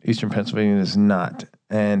does. Eastern Pennsylvania does not.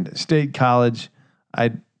 And State College,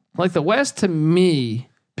 I like the West to me.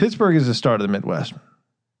 Pittsburgh is the start of the Midwest.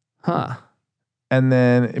 Huh. And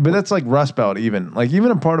then, but that's like Rust Belt even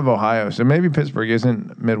a part of Ohio. So maybe Pittsburgh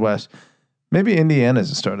isn't Midwest. Maybe Indiana is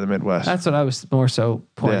the start of the Midwest. That's what I was more so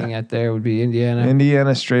pointing at there would be Indiana.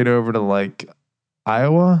 Indiana straight over to like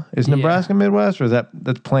Iowa. Is Nebraska Midwest or is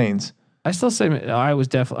that's Plains? I still say Iowa's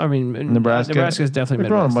definitely. I mean, Nebraska is definitely Midwest. They're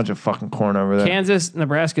growing a bunch of fucking corn over there. Kansas,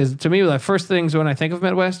 Nebraska is to me the first things when I think of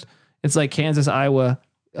Midwest. It's like Kansas, Iowa,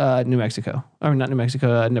 New Mexico. I mean, not New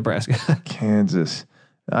Mexico, Nebraska. Kansas.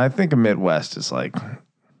 I think of Midwest is like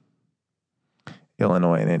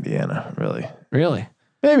Illinois and Indiana, really. Really?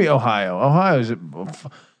 Maybe Ohio. Ohio is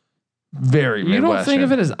very Midwestern. You don't think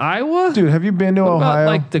of it as Iowa? Dude, have you been to Ohio? About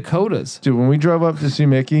like Dakotas? Dude, when we drove up to see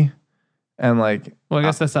Mickey and like... Well, I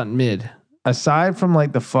guess that's not mid. Aside from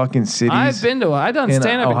like the fucking cities... I've been to I done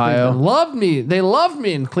stand-up in Cleveland. Loved me. They loved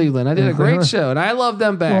me in Cleveland. I did a great show and I love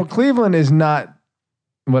them back. Well, Cleveland is not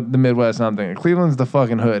what the Midwest I'm thinking. Cleveland's the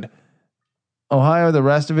fucking hood. Ohio, the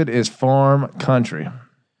rest of it is farm country.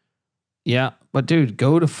 Yeah, but dude,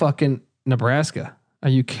 go to fucking Nebraska. Are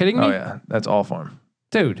you kidding me? Oh yeah, that's all farm.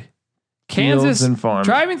 Dude, Kansas and farm.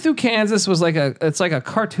 Driving through Kansas was like it's like a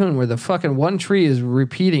cartoon where the fucking one tree is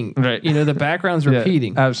repeating. Right. You know, the background's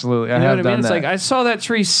repeating. Absolutely. You know what I mean? It's like I saw that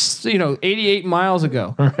tree, 88 miles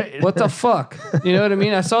ago. Right. What the fuck? You know what I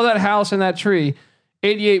mean? I saw that house and that tree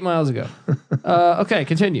 88 miles ago. Okay,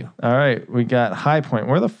 continue. All right, we got High Point.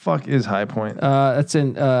 Where the fuck is High Point? It's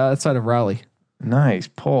in outside of Raleigh. Nice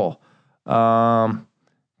pull. Towson,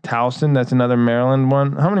 that's another Maryland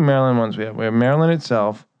one. How many Maryland ones we have? We have Maryland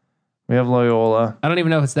itself. We have Loyola. I don't even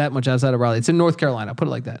know if it's that much outside of Raleigh. It's in North Carolina. Put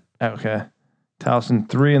it like that. Okay. Towson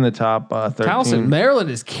 3 in the top 13. Towson, Maryland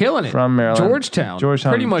is killing it. From Maryland. Georgetown,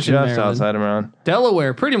 pretty much just in Maryland. Outside of Maryland.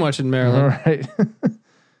 Delaware, pretty much in Maryland. Right.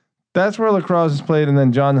 That's where lacrosse is played, and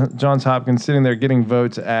then Johns Hopkins sitting there getting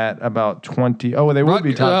votes at about 20. Oh, they would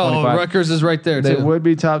be top 25. Rutgers is right there too. They would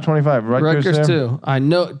be top 25. Rutgers too. I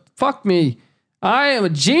know. Fuck me. I am a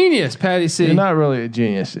genius, Patty C. You're not really a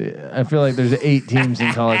genius. I feel like there's 8 teams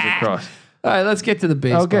in college lacrosse. All right, let's get to the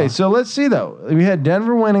baseball. Okay, so let's see though. We had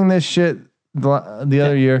Denver winning this shit the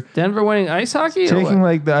other year. Denver winning ice hockey. Taking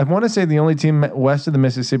I want to say the only team west of the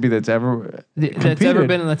Mississippi that's ever been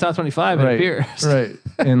in the top 25. It appears. Right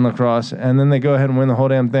in lacrosse, and then they go ahead and win the whole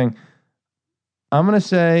damn thing. I'm gonna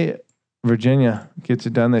say Virginia gets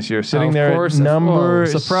it done this year, sitting there at number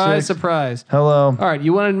surprise, 6. surprise. Hello. All right,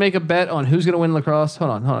 you wanted to make a bet on who's going to win lacrosse?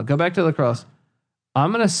 Hold on. Go back to lacrosse.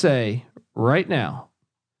 I'm going to say right now,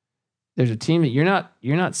 there's a team that you're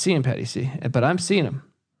not seeing, Patty C, but I'm seeing them.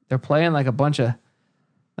 They're playing like a bunch of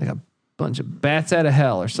bats out of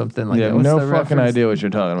hell or something like that. No fucking idea what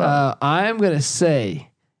you're talking about. I'm going to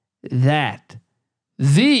say that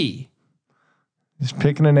just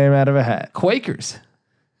picking a name out of a hat. Quakers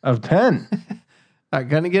Of Penn. are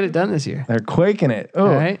going to get it done this year. They're quaking it. Oh,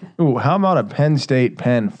 right. Ooh, how about a Penn State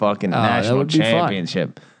fucking national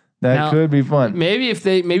championship? That could be fun. Maybe if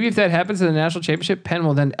that happens in the national championship, Penn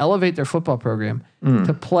will then elevate their football program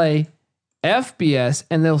to play FBS,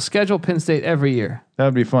 and they'll schedule Penn State every year. That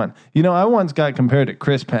would be fun. I once got compared to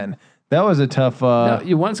Chris Penn. That was a tough. No,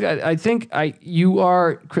 you once got. I think you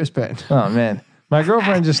are Chris Penn. Oh man, my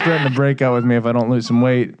girlfriend just threatened to break up with me if I don't lose some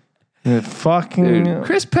weight. Fucking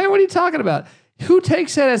Chris Penn, what are you talking about? Who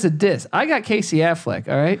takes that as a diss? I got Casey Affleck.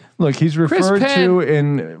 All right. Look, he's referred to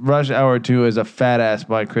in Rush Hour 2 as a fat ass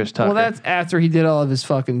by Chris Tucker. Well, that's after he did all of his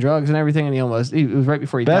fucking drugs and everything, and it was right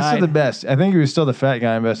before he died. Best of the best. I think he was still the fat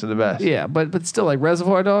guy in Best of the Best. Yeah, but still, like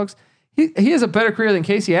Reservoir Dogs, he has a better career than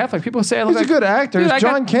Casey Affleck. People say I look he's a good actor. Dude,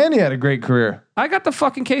 John Candy had a great career. I got the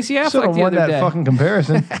fucking Casey Affleck Should have won that fucking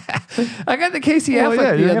comparison. I got the Casey Affleck.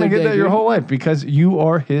 Yeah, you're gonna get that your whole life because you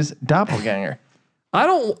are his doppelganger. I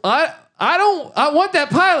want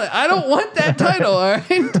that pilot. I don't want that title. All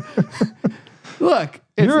right. Look,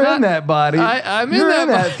 you're in that body. I'm in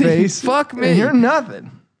that face. Fuck me. And you're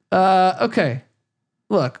nothing. Okay.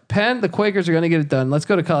 Look, Penn, the Quakers are going to get it done. Let's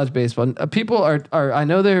go to college baseball. People are I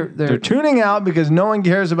know they're tuning out because no one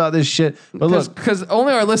cares about this shit. But look, because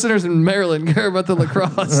only our listeners in Maryland care about the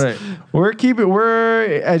lacrosse. Right.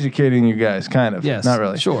 We're educating you guys, kind of. Yes, not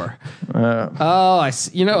really. Sure. We're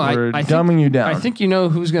dumbing you down. I think you know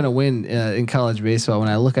who's going to win in college baseball. When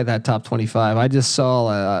I look at that top 25, I just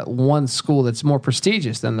saw one school that's more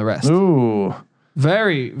prestigious than the rest. Ooh.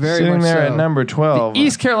 Very, very sitting much there so. At number 12. The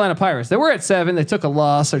East Carolina Pirates. They were at 7. They took a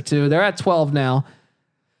loss or 2. They're at 12 now.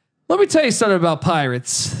 Let me tell you something about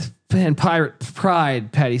Pirates and pirate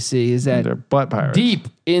pride, Patty C, is that they're butt pirates. Deep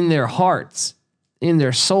in their hearts, in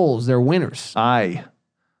their souls, they're winners. I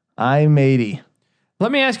matey.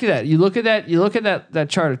 Let me ask you that. You look at that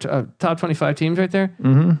chart of top 25 teams right there.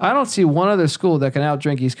 Mm-hmm. I don't see one other school that can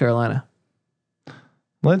outdrink East Carolina.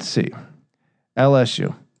 Let's see.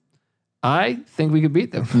 LSU. I think we could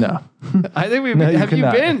beat them. No, I think we. No, have you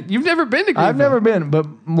been? You've never been to Greenville. I've never been, but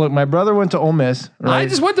look, my brother went to Ole Miss. Right? I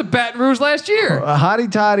just went to Baton Rouge last year.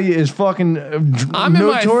 Hottie Toddy is fucking I'm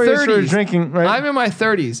notorious in my 30s. for drinking. Right? I'm in my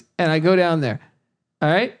 30s, and I go down there.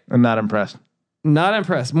 All right. I'm not impressed. Not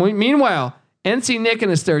impressed. Meanwhile, NC Nick in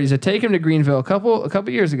his 30s, I take him to Greenville a couple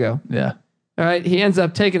years ago. Yeah. All right, he ends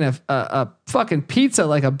up taking a fucking pizza,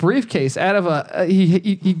 like a briefcase, out of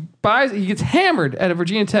he gets hammered at a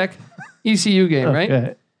Virginia Tech ECU game,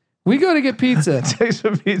 right? We go to get pizza. Takes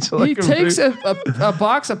a pizza. He takes a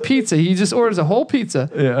box of pizza. He just orders a whole pizza.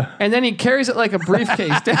 Yeah. And then he carries it like a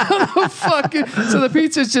briefcase down the fucking. So the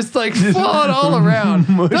pizza's just like falling all around.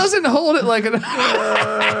 Doesn't hold it like an.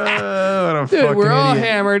 Dude, we're all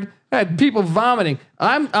hammered. Had people vomiting.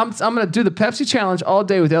 I'm gonna do the Pepsi challenge all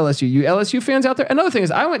day with LSU. You LSU fans out there. Another thing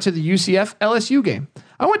is I went to the UCF LSU game.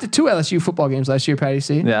 I went to 2 LSU football games last year, Patty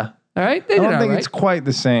C. Yeah. All right. I don't think it's quite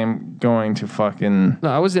the same going to fucking. No,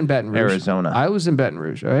 I was in Baton Rouge, Arizona. I was in Baton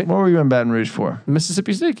Rouge. All right. What were you in Baton Rouge for?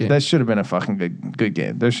 Mississippi State game. That should have been a fucking good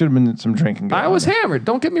game. There should have been some drinking going on. I was hammered.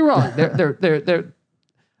 Don't get me wrong.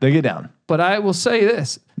 They get down. But I will say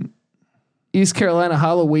this: East Carolina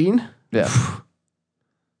Halloween. Yeah.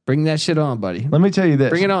 Bring that shit on, buddy. Let me tell you this.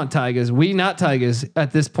 Bring it on, Tigers. We not Tigers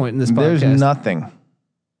at this point in this podcast.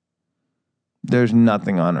 There's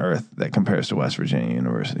nothing on earth that compares to West Virginia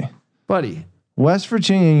University. Buddy. West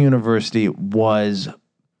Virginia University it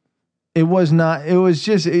wasn't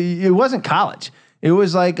college. It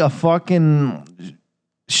was like a fucking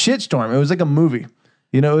shitstorm. It was like a movie.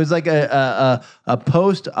 You know, it was like a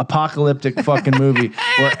post-apocalyptic fucking movie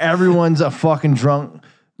where everyone's a fucking drunk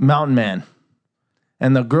mountain man.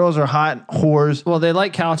 and the girls are hot whores. Well, they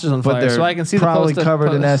like couches on fire, so I can see probably the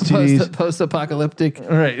covered in STDs. Post-apocalyptic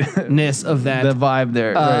Right. of that. The vibe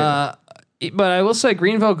there. Right. But I will say,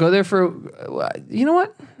 Greenville, go there for. You know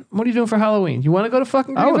what? What are you doing for Halloween? You want to go to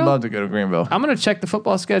fucking Greenville? I would love to go to Greenville. I'm gonna check the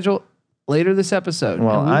football schedule later this episode.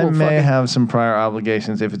 Well, I may have some prior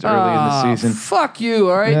obligations if it's early in the season. Fuck you,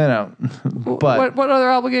 all right? No. But what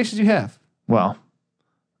other obligations you have? Well,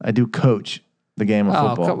 I do coach the game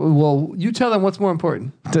of football. Well, you tell them what's more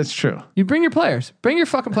important. That's true. You bring your players. Bring your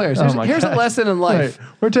fucking players. Here's a lesson in life. Right.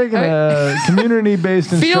 We're taking a community-based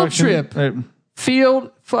field instruction. trip. Right.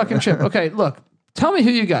 Field fucking trip. Okay, look. Tell me who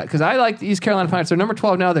you got, because I like the East Carolina Pirates. They're number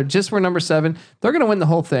 12 now. They're just were number 7. They're going to win the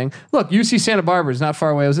whole thing. Look, UC Santa Barbara is not far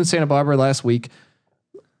away. I was in Santa Barbara last week.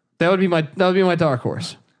 That would be my dark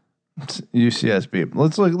horse. It's UCSB.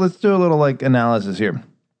 Let's do a little like analysis here.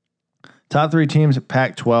 Top 3 teams at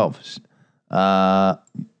Pac-12.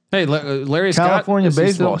 Hey, Larry Scott. California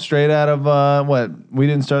baseball, straight out of what? We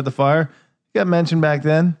didn't start the fire. Got mentioned back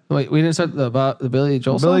then. Wait, we didn't start the Billy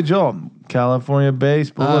Joel song? Billy Joel, California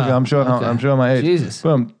baseball. Look, I'm showing my age. Jesus.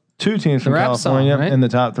 Boom. 2 teams from California song, right? in the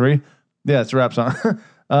top 3. Yeah, it's a rap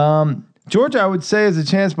song. Georgia, I would say, is a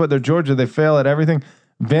chance, but they're Georgia. They fail at everything.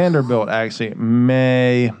 Vanderbilt actually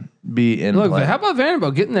may be in play. How about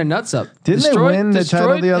Vanderbilt getting their nuts up? Didn't they win the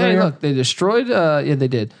title the other year? Look, they destroyed. Yeah, they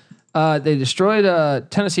did. They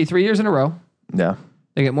destroyed Tennessee 3 years in a row. Yeah.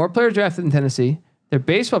 They get more players drafted than Tennessee. Their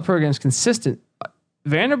baseball program is consistent.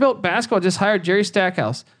 Vanderbilt basketball just hired Jerry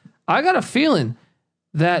Stackhouse. I got a feeling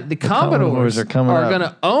that the Commodores are going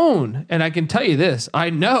to own, and I can tell you this. I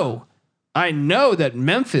know that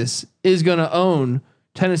Memphis is going to own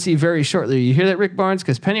Tennessee very shortly. You hear that, Rick Barnes?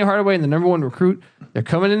 Because Penny Hardaway and the number 1 recruit, they're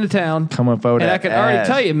coming into town. Coming forward. And I can already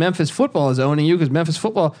tell you, Memphis football is owning you, because Memphis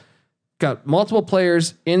football got multiple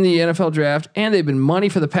players in the NFL draft, and they've been money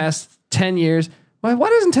for the past 10 years. Why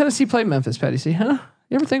doesn't Tennessee play Memphis, Patty C? Huh?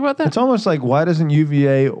 You ever think about that? It's almost like, why doesn't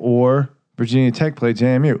UVA or Virginia Tech play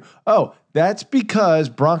JMU? Oh, that's because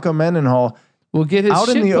Bronco Mendenhall will get his out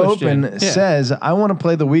shit in the pushed open says, I want to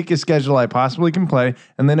play the weakest schedule I possibly can play,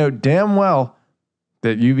 and they know damn well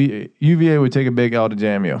that UVA would take a big L to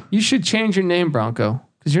JMU. You should change your name, Bronco,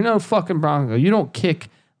 because you're no fucking Bronco. You don't kick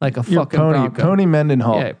like a fucking Bronco. Pony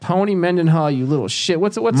Mendenhall. Yeah, Pony Mendenhall, you little shit.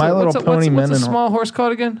 What's a small horse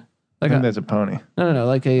called again? I think that's a pony. No,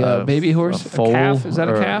 like a baby horse. A calf? Is that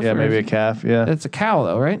a calf? Yeah, maybe a calf. Yeah, it's a cow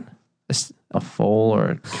though, right? A foal or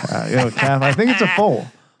a calf? A calf. I think it's a foal.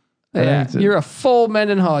 Yeah, you're a full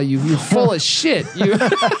Mendenhall. You're full of shit. You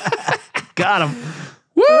got him.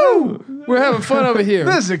 Woo! We're having fun over here.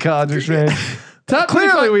 This is a college experience.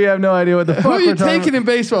 Clearly, we have no idea what the fuck who are you we're talking taking in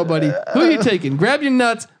baseball, buddy? Who are you taking? Grab your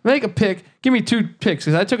nuts, make a pick. Give me 2 picks,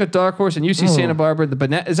 because I took a dark horse and UC Santa Barbara.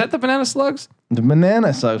 Is that the Banana Slugs? The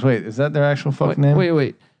Banana Slugs. Wait, is that their actual fucking name?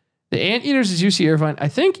 Wait. The Anteaters is UC Irvine. I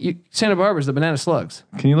think Santa Barbara is the Banana Slugs.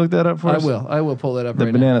 Can you look that up for us? I will pull that up right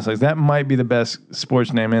now. The Banana Slugs. That might be the best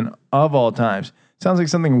sports name of all times. Sounds like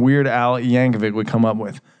something Weird Al Yankovic would come up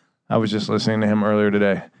with. I was just listening to him earlier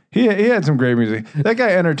today. He had some great music. That guy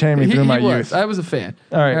entertained me through my youth. I was a fan.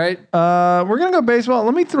 All right. We're going to go baseball.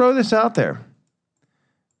 Let me throw this out there.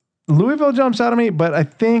 Louisville jumps out of me, but I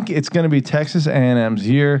think it's going to be Texas A&M's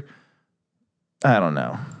year. I don't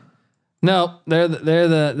know. No, they're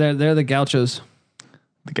the Gauchos.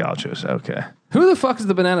 The Gauchos. Okay. Who the fuck is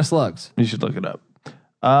the Banana Slugs? You should look it up.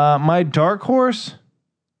 My dark horse.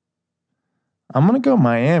 I'm going to go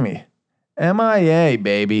Miami. MIA,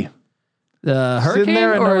 baby. The Hurricane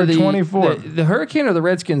or the 24. The Hurricane or the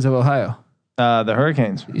Redskins of Ohio? The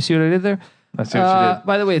Hurricanes. You see what I did there? I see what you did.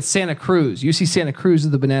 By the way, it's Santa Cruz. UC Santa Cruz is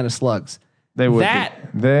the Banana Slugs. They would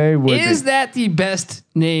be. Is that the best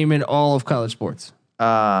name in all of college sports?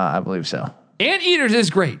 I believe so. Anteaters is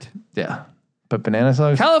great. Yeah. But Banana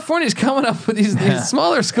Slugs? California's coming up with these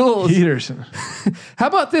smaller schools. Eaters. How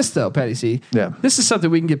about this, though, Patty C? Yeah. This is something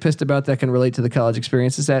we can get pissed about that can relate to the college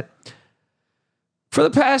experience, is that for the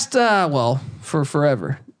past, for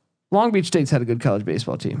forever, Long Beach State's had a good college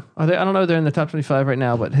baseball team. I don't know if they're in the top 25 right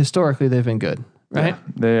now, but historically they've been good, right? Yeah,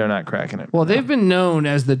 they are not cracking it. Well, they've been known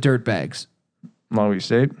as the Dirtbags. Long Beach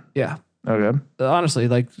State? Yeah. Okay. Honestly,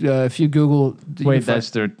 like if you Google... Wait,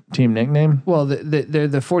 that's their team nickname? Well, they're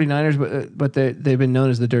the 49ers, but they've been known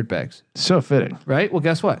as the Dirtbags. So fitting. Right? Well,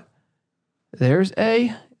 guess what? There's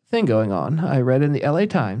a thing going on. I read in the LA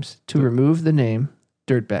Times to remove the name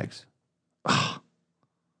Dirtbags.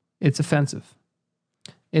 It's offensive.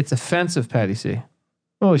 It's offensive, Patty C.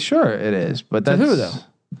 Well, sure it is, but that's... To who, though?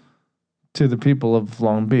 To the people of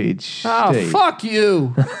Long Beach Oh, State. fuck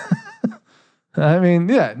you. I mean,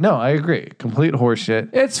 yeah, no, I agree. Complete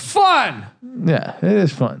horseshit. It's fun. Yeah, it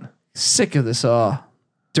is fun. Sick of this all.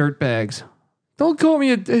 Dirtbags. Don't call me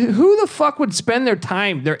who the fuck would spend their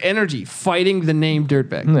time, their energy fighting the name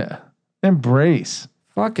dirtbag? Yeah. Embrace.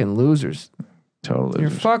 Fucking losers. Total losers. You're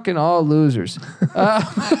fucking all losers. All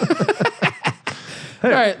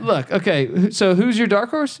right, look. Okay, so who's your dark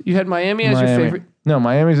horse? You had Miami as your favorite. No,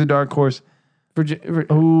 Miami's a dark horse.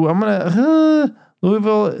 Oh, I'm gonna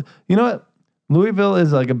Louisville. You know what? Louisville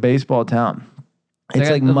is like a baseball town. It's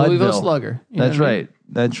like the Mudville. Louisville Slugger. That's right.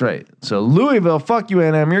 That's right. So Louisville, fuck you,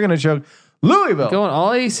 A&M. You're gonna choke. Louisville Going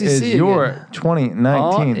all ACC is again. your 2019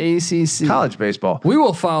 all ACC college baseball. We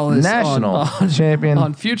will follow this national champion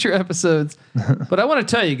on future episodes. But I want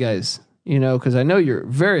to tell you guys, because I know you're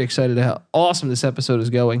very excited how awesome this episode is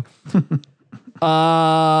going.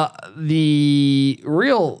 The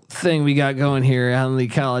real thing we got going here on the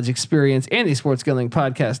College Experience and the Sports Gambling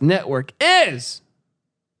Podcast Network is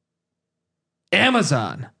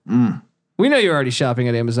Amazon. We know you're already shopping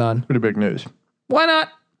at Amazon. Pretty big news. Why not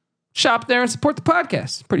shop there and support the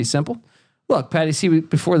podcast? It's pretty simple. Look, Patty C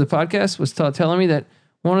before the podcast was telling me that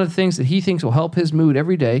one of the things that he thinks will help his mood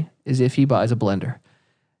every day is if he buys a blender.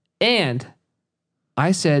 And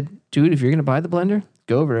I said, dude, if you're going to buy the blender,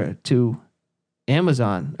 go over to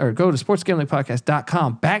Amazon or go to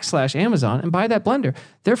sportsgamblingpodcast.com/Amazon and buy that blender.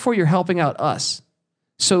 Therefore, you're helping out us.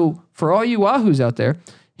 So for all you wahoos out there,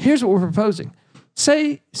 here's what we're proposing.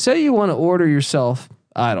 Say you want to order yourself,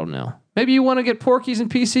 I don't know. Maybe you want to get Porky's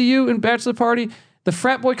and PCU and bachelor party, the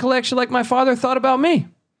frat boy collection like my father thought about me.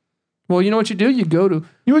 Well, you know what you do? You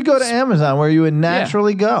would go to Amazon where you would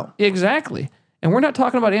naturally go. Exactly. And we're not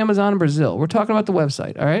talking about Amazon in Brazil. We're talking about the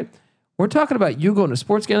website. All right. We're talking about you going to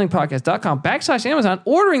sportsgamblingpodcast.com/Amazon,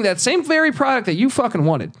 ordering that same very product that you fucking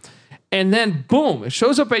wanted. And then boom, it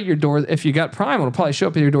shows up at your door. If you got Prime, it'll probably show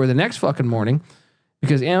up at your door the next fucking morning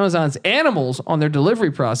because Amazon's animals on their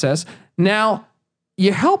delivery process. Now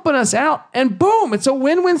you're helping us out and boom, it's a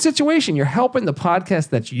win-win situation. You're helping the podcast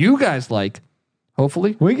that you guys like.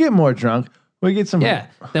 Hopefully we get more drunk. We get some. Yeah.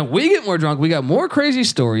 Then we get more drunk. We got more crazy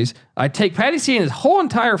stories. I take Patty C and his whole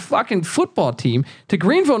entire fucking football team to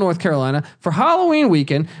Greenville, North Carolina for Halloween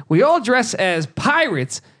weekend. We all dress as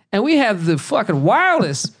pirates and we have the fucking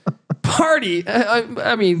wildest party.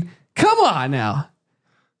 I mean, come on now.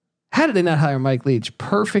 How did they not hire Mike Leach?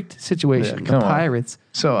 Perfect situation. Yeah, the Pirates.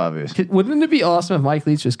 So obvious. Wouldn't it be awesome if Mike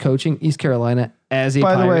Leach was coaching East Carolina as a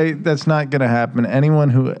By Pirate? the way, that's not going to happen.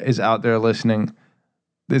 Anyone who is out there listening,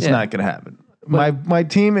 it's not going to happen. My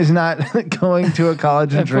team is not going to a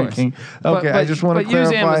college and drinking. Okay, but I just want to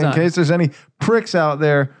clarify in case there's any pricks out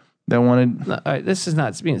there that wanted. No, this is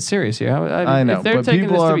not being serious here. I know, if they're but taking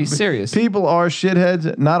people this are to be serious. People are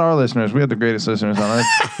shitheads. Not our listeners. We have the greatest listeners on earth.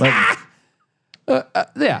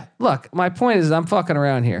 Yeah. Look, my point is I'm fucking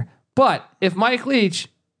around here. But if Mike Leach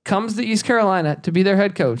comes to East Carolina to be their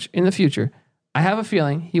head coach in the future, I have a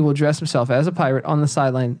feeling he will dress himself as a pirate on the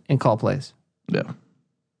sideline and call plays. Yeah.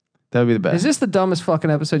 That would be the best. Is this the dumbest fucking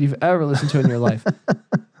episode you've ever listened to in your life?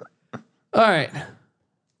 All right.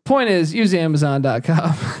 Point is, use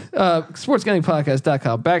Amazon.com,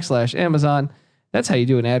 sportsgamblingpodcast.com/Amazon. That's how you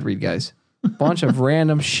do an ad read, guys. Bunch of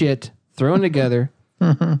random shit thrown together.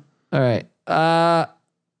 All right.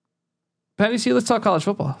 Patty C, let's talk college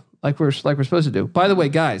football like we're supposed to do. By the way,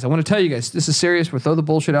 guys, I want to tell you guys, this is serious. We'll throw the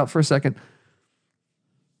bullshit out for a second.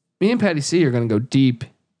 Me and Patty C are going to go deep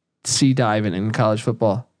sea diving in college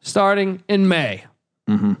football starting in May.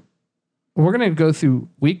 Mm-hmm. We're going to go through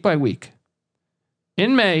week by week.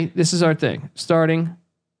 In May, this is our thing. Starting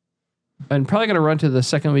and probably going to run to the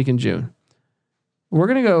second week in June. We're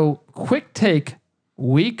going to go quick take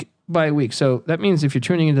week by week. So that means if you're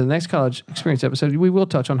tuning into the next college experience episode, we will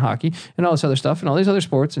touch on hockey and all this other stuff and all these other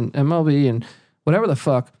sports and MLB and whatever the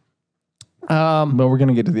fuck. But we're going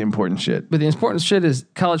to get to the important shit. But the important shit is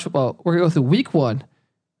college football. We're going to go through week one.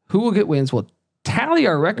 Who will get wins? We'll tally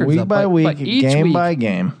our records week up by week, game week, by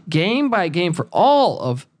game. Game by game for all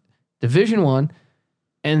of Division I.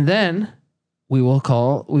 And then we will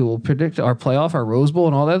predict our playoff, our Rose Bowl,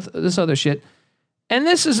 and all this other shit. And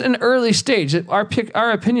this is an early stage.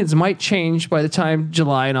 Our opinions might change by the time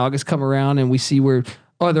July and August come around, and we see where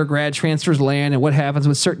other grad transfers land and what happens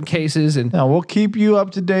with certain cases. And now we'll keep you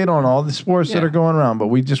up to date on all the sports that are going around, but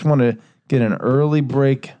we just want to get an early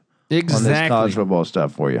break on this college football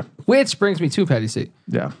stuff for you. Which brings me to Patty C.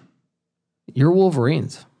 Yeah, your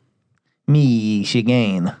Wolverines,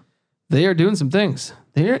 Michigan. They are doing some things.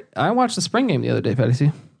 I watched the spring game the other day, Patty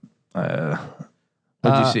C. What'd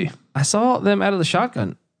you see? I saw them out of the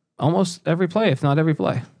shotgun almost every play, if not every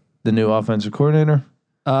play. The new offensive coordinator?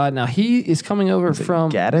 Now he is coming over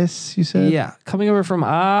from Gaddis, you said? Yeah, coming over from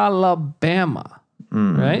Alabama,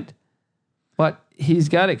 right? But he's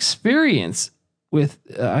got experience with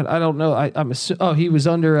I don't know. He was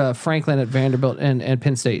under Franklin at Vanderbilt and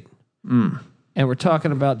Penn State. And we're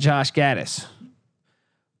talking about Josh Gaddis.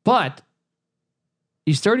 But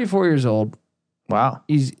he's 34 years old. Wow.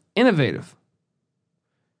 He's innovative.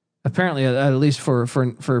 Apparently, at least for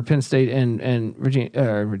Penn State and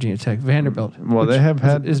Virginia Tech, Vanderbilt. Well, they have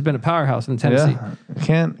has been a powerhouse in Tennessee.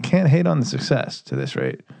 Yeah, can't hate on the success to this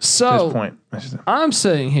rate. So at this point, I'm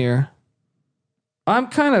saying here, I'm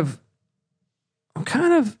kind of,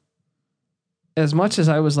 as much as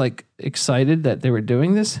I was like excited that they were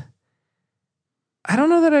doing this, I don't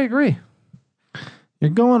know that I agree.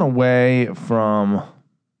 You're going away from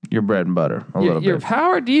your bread and butter a little bit. Your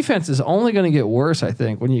power defense is only going to get worse, I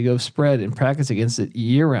think, when you go spread and practice against it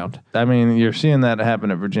year round. I mean, you're seeing that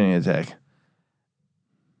happen at Virginia Tech.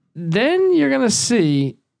 Then you're going to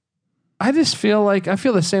see. I just feel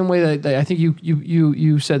the same way that I think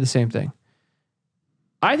you said the same thing.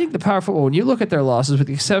 I think the power football, when you look at their losses, with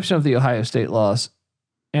the exception of the Ohio State loss,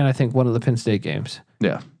 and I think one of the Penn State games,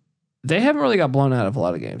 they haven't really got blown out of a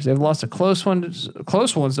lot of games. They've lost close ones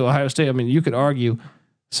to Ohio State. I mean, you could argue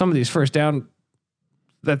some of these first down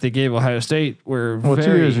that they gave Ohio State were 2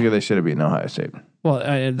 years ago they should have beaten Ohio State. Well,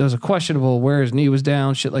 there was a questionable where his knee was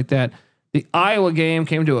down, shit like that. The Iowa game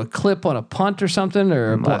came to a clip on a punt or something,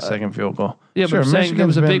 or last second field goal. Yeah, sure, but I'm saying there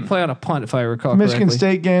was a big play on a punt, if I recall Michigan correctly.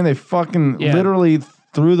 State game, they fucking literally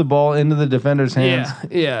threw the ball into the defender's hands.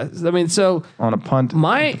 Yeah. I mean, so on a punt.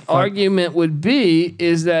 My argument would be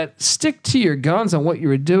is that stick to your guns on what you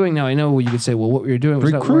were doing. Now I know you could say, well, what we were doing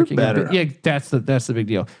was not working. Better. Yeah, that's the big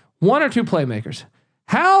deal. One or two playmakers.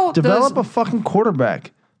 How develop a fucking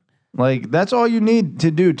quarterback? Like that's all you need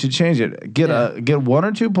to do to change it. Get one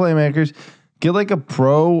or two playmakers. Get like a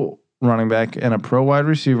pro running back and a pro wide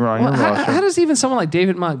receiver on your roster. How does even someone like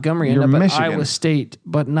David Montgomery end up at Iowa State,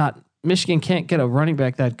 but not Michigan can't get a running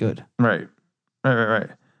back that good? Right. I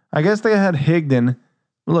guess they had Higdon.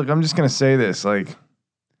 Look, I'm just gonna say this: like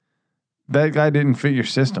that guy didn't fit your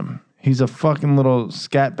system. He's a fucking little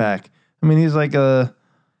scat back. I mean, he's like a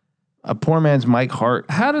poor man's Mike Hart.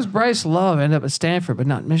 How does Bryce Love end up at Stanford but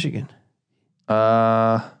not Michigan?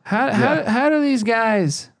 How do these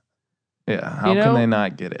guys? Yeah, how can they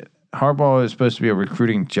not get it? Harbaugh is supposed to be a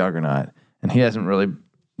recruiting juggernaut, and he hasn't really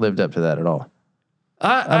lived up to that at all.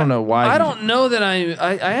 I don't know why. I don't know that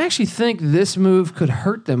I actually think this move could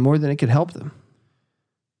hurt them more than it could help them.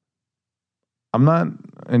 I'm not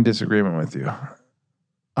in disagreement with you.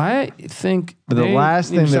 I think the last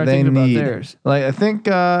thing that they need, like I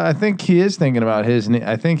think he is thinking about his.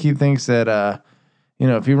 I think he thinks that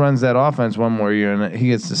if he runs that offense one more year and he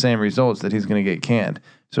gets the same results, that he's going to get canned.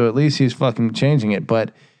 So at least he's fucking changing it.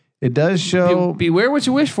 But it does show. Beware what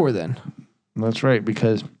you wish for. Then that's right,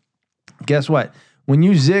 because guess what? When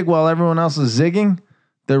you zig while everyone else is zigging,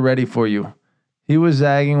 they're ready for you. He was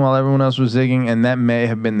zagging while everyone else was zigging, and that may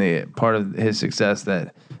have been the part of his success.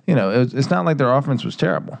 That it's not like their offense was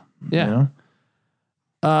terrible. Yeah.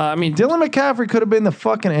 I mean, Dylan McCaffrey could have been the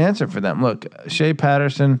fucking answer for them. Look, Shea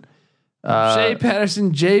Patterson, Jay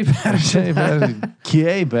Patterson. Gay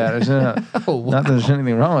Patterson. Oh, wow. Not that there's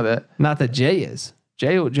anything wrong with it. Not that Jay is.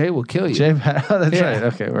 Jay will kill you. That's right.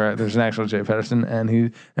 Okay, right. There's an actual Jay Patterson, and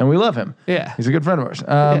we love him. Yeah, he's a good friend of ours.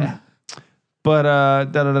 But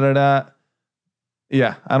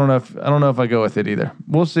yeah, I don't know if I go with it either.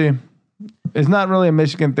 We'll see. It's not really a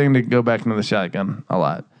Michigan thing to go back into the shotgun a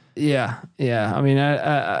lot. Yeah. I mean,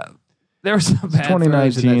 there was some bad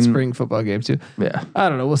throws in that spring football game too. Yeah, I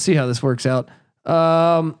don't know. We'll see how this works out.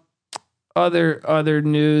 Other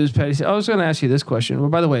news, Patty. I was going to ask you this question. Well,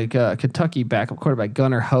 by the way, Kentucky backup quarterback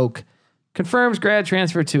Gunnar Hoke confirms grad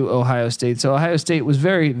transfer to Ohio State. So Ohio State was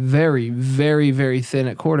very, very, very, very thin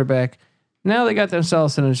at quarterback. Now they got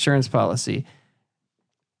themselves an insurance policy.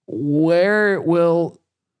 Where will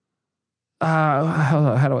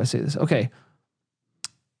how do I say this? Okay.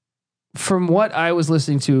 From what I was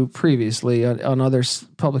listening to previously on other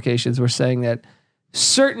publications, were saying that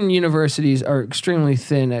certain universities are extremely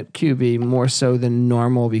thin at QB, more so than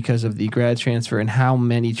normal because of the grad transfer and how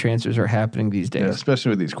many transfers are happening these days. Yeah, especially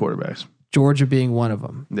with these quarterbacks. Georgia being one of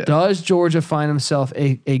them. Yeah. Does Georgia find himself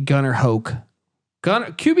a Gunnar Hoke?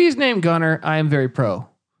 QB's name Gunnar. I am very pro.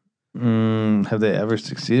 Have they ever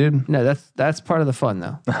succeeded? No, that's part of the fun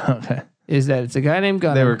though. Okay. Is that it's a guy named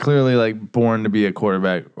Gunnar. They were clearly like born to be a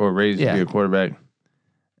quarterback or raised to be a quarterback.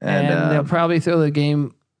 And they'll probably throw the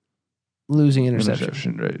game losing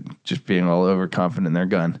interception. Right? Just being all overconfident in their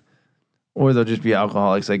gun. Or they'll just be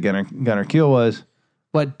alcoholics like Gunnar Keel was.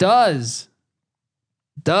 But does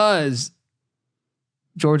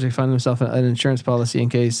Georgia find himself an insurance policy in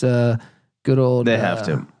case good old... They have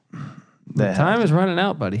to. Time is running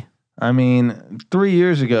out, buddy. I mean, 3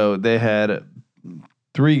 years ago they had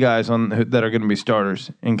 3 guys that are going to be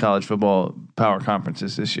starters in college football power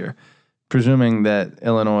conferences this year, presuming that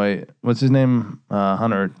Illinois. What's his name?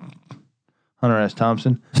 Hunter S.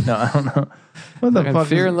 Thompson. No, I don't know. What the fuck?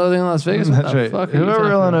 Fear and Loathing in Las Vegas. That's right.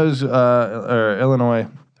 Whoever Illinois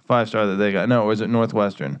 5-star that they got. No, was it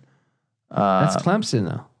Northwestern? That's Clemson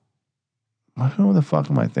though. Who the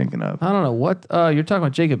fuck am I thinking of? I don't know what you're talking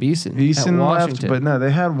about. Jacob Eason. Eason left, but no,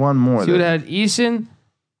 they had one more. So you would have had Eason.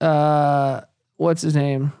 What's his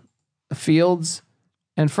name? Fields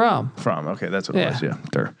and Fromm. Okay, that's what it was. Yeah,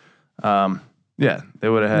 sure. Yeah, they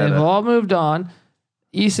would have had. They've all moved on.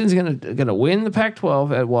 Eason's gonna win the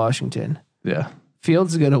Pac-12 at Washington. Yeah.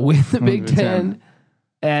 Fields is gonna win the Big Ten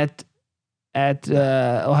at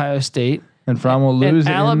Ohio State. And Fromm will lose.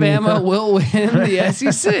 And Alabama will win the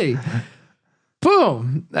SEC.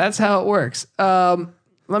 Boom. That's how it works. Let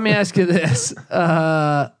me ask you this.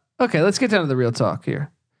 Okay, let's get down to the real talk here.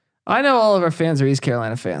 I know all of our fans are East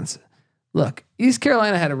Carolina fans. Look, East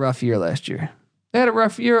Carolina had a rough year last year. They had a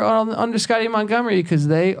rough year under Scotty Montgomery because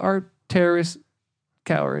they are terrorist,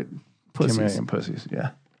 coward pussies. Pussies,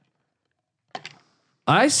 yeah.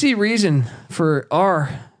 I see reason for our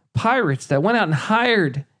Pirates that went out and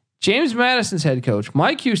hired James Madison's head coach,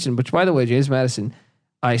 Mike Houston, which, by the way, James Madison,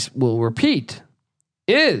 I will repeat,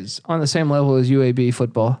 is on the same level as UAB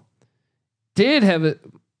football. Did have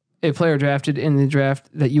a player drafted in the draft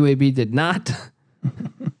that UAB did not.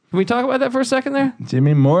 Can we talk about that for a second there?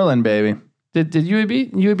 Jimmy Moreland, baby. Did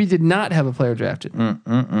UAB? UAB did not have a player drafted.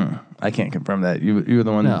 I can't confirm that. You were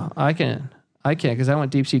the one. No, I can because I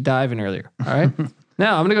went deep sea diving earlier. All right.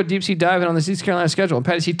 Now I'm going to go deep sea diving on this East Carolina schedule. And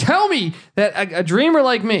Patty C, tell me that a dreamer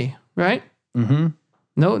like me, right? Mm-hmm.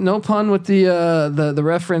 No pun with the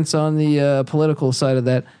reference on the political side of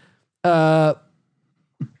that.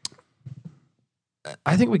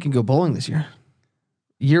 I think we can go bowling this year.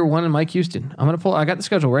 Year 1 in Mike Houston. I'm going to pull. I got the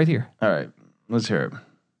schedule right here. All right. Let's hear it.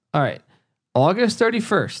 All right. August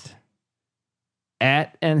 31st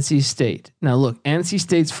at NC State. Now look, NC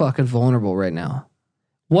State's fucking vulnerable right now.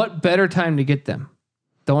 What better time to get them?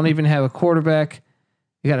 Don't even have a quarterback.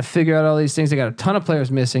 You got to figure out all these things. They got a ton of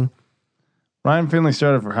players missing. Ryan Finley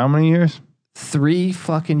started for how many years? 3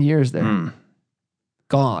 fucking years there.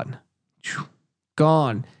 Gone.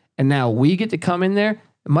 And now we get to come in there.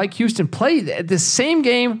 Mike Houston played at the same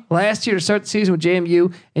game last year to start the season with JMU,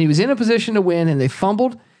 and he was in a position to win, and they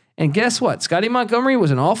fumbled. And guess what? Scotty Montgomery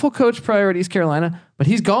was an awful coach prior at East Carolina, but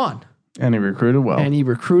he's gone. And he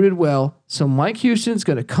recruited well. So Mike Houston's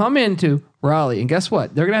going to come into Raleigh, and guess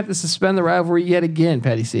what? They're going to have to suspend the rivalry yet again,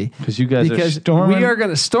 Patty C. Because you guys are storming. We are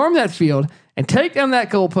going to storm that field and take down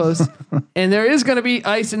that goalpost, and there is going to be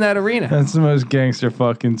ice in that arena. That's the most gangster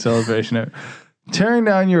fucking celebration ever. Tearing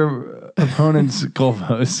down your opponent's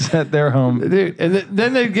goalposts at their home, dude. And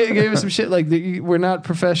then they gave us some shit like we're not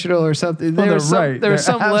professional or something. Well, there was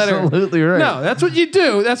some letter. Absolutely right. No, that's what you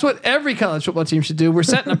do. That's what every college football team should do. We're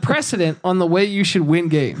setting a precedent on the way you should win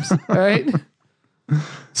games. All right.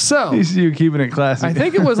 So ECU keeping it classy. I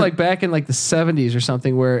think it was like back in like the 70s or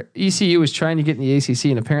something where ECU was trying to get in the ACC,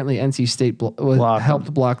 and apparently NC State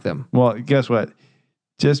helped block them. Well, guess what?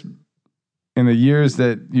 Just in the years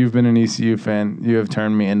that you've been an ECU fan, you have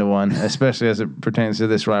turned me into one, especially as it pertains to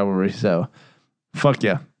this rivalry. So, fuck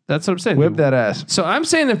yeah. That's what I'm saying. Whip that ass. So I'm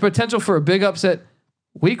saying the potential for a big upset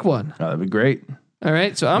week 1. Oh, that'd be great. All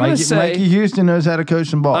right. So I'm going to say Mikey Houston knows how to coach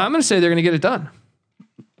some ball. I'm going to say they're going to get it done.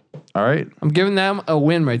 All right. I'm giving them a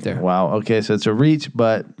win right there. Wow. Okay. So it's a reach,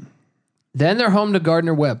 but then they're home to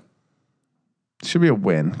Gardner-Webb. Should be a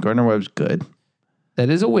win. Gardner-Webb's good. That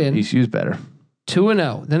is a win. ECU's better.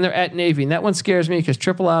 2-0. Then they're at Navy. And that one scares me because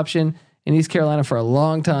triple option in East Carolina for a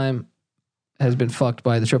long time has been fucked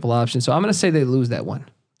by the triple option. So I'm going to say they lose that one.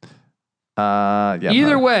 Yeah.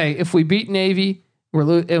 Either way, if we beat Navy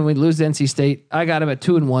and we lose to NC State, I got them at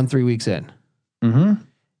 2-1 3 weeks in. Mm-hmm.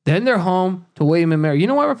 Then they're home to William and Mary. You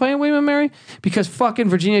know why we're playing William and Mary? Because fucking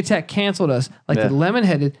Virginia Tech canceled us like the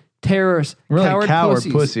lemon-headed terrorists, really coward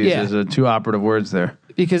pussies yeah. is the 2 operative words there.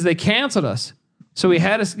 Because they canceled us. So we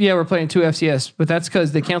had us. Yeah, we're playing 2 FCS, but that's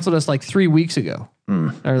because they canceled us like 3 weeks ago,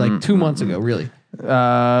 or like 2 months ago, really.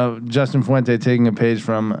 Justin Fuente taking a page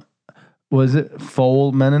from, was it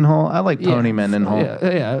Foal Mendenhall? I like Pony Mendenhall.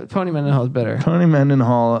 Yeah, Pony Mendenhall is better. Pony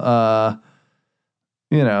Mendenhall.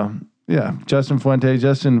 Justin Fuente,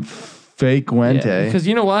 Justin Fake Wente. Because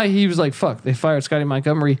you know why? He was like, "Fuck!" They fired Scotty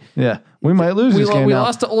Montgomery. Yeah, we might lose this game. We now.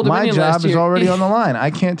 lost to Old Dominion. My last job year. is already on the line.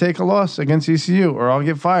 I can't take a loss against ECU, or I'll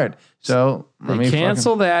get fired. So they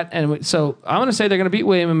cancel that, and so I'm going to say they're going to beat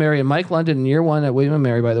William and Mary and Mike London in year 1 at William and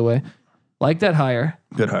Mary. By the way, Like that hire.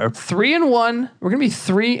 Good hire. 3-1. We're gonna be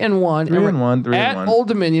 3-1. 3-1. At Old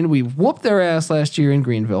Dominion. We whooped their ass last year in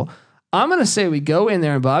Greenville. I'm gonna say we go in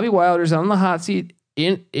there and Bobby Wilder's on the hot seat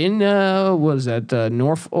in what is that?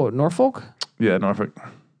 Norfolk? Yeah, Norfolk.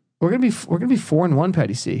 We're gonna be 4-1,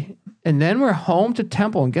 Patty C. And then we're home to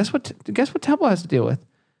Temple. And guess what Temple has to deal with?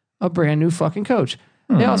 A brand new fucking coach.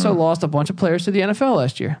 They also lost a bunch of players to the NFL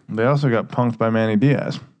last year. They also got punked by Manny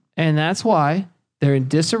Diaz. And that's why they're in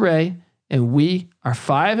disarray. And we are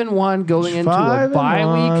 5-1 going into a bye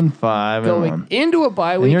week. 5-1. Into a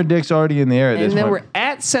bye week. And your dick's already in the air. And then we're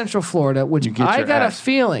at Central Florida, which I got a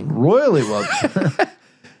feeling. Royally well.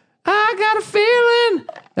 I got a feeling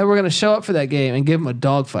that we're going to show up for that game and give them a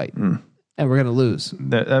dogfight. And we're going to lose.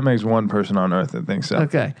 That makes one person on earth that thinks so.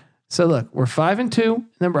 Okay. So look, we're 5-2.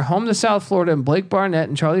 Then we're home to South Florida and Blake Barnett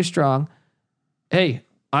and Charlie Strong. Hey,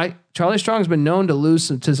 Charlie Strong's been known to lose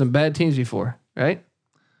to some bad teams before, right?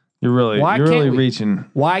 You're really reaching.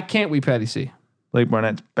 Why can't we, Patty C? Blake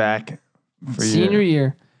Barnett's back for senior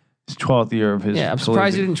year. His 12th year of his. Yeah, I'm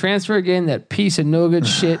surprised he didn't transfer again. That piece of no good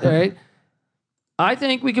shit. All right. I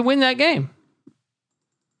think we can win that game.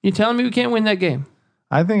 You telling me we can't win that game?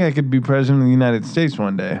 I think I could be president of the United States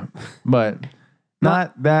one day, but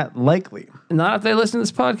not that likely. Not if they listen to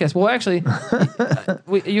this podcast. Well, actually,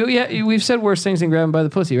 we've said worse things than grabbing by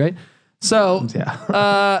the pussy, right? So,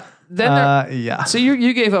 yeah. Yeah. So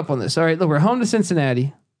you gave up on this. All right, look, we're home to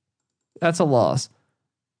Cincinnati. That's a loss.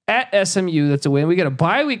 At SMU, that's a win. We got a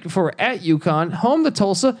bye week before we're at UConn. Home to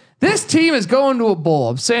Tulsa. This team is going to a bowl.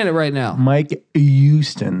 I'm saying it right now. Mike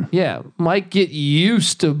Houston. Yeah, Mike, get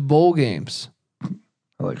used to bowl games.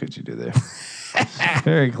 I like what you do there.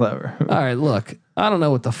 Very clever. All right, look, I don't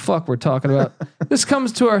know what the fuck we're talking about. This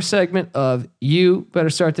comes to our segment of you better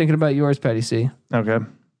start thinking about yours, Patty C. Okay.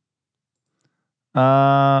 Who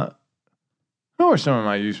are some of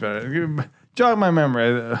my use better? Jog my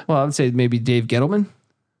memory. Well, I'd say maybe Dave Gettleman.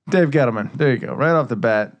 Dave Gettleman. There you go. Right off the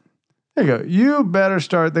bat. There you go. You better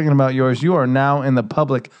start thinking about yours. You are now in the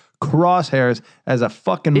public crosshairs as a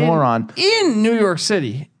fucking moron. In New York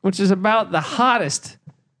City, which is about the hottest.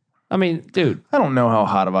 I mean, dude. I don't know how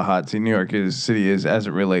hot of a hot seat New York City is as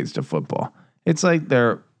it relates to football. It's like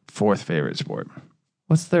their fourth favorite sport.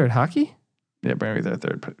 What's third? Hockey? Yeah, maybe their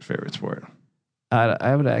third favorite sport.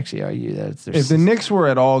 I would actually argue that it's their if the Knicks were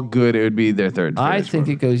at all good, it would be their third favorite I think sport.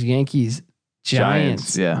 it goes Yankees,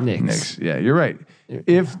 Giants, yeah, Knicks. Yeah, you're right.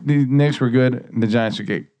 If the Knicks were good, the Giants would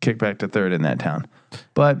get kicked back to third in that town.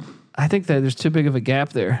 But I think that there's too big of a gap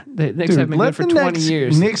there. The Knicks have been good for 20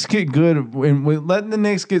 years. Knicks get good. Let the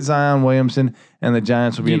Knicks get Zion Williamson, and the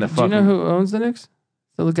Giants will be in the fucking. Do you know who owns the Knicks?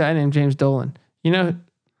 Still a guy named James Dolan. You know,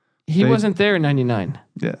 he wasn't there in '99.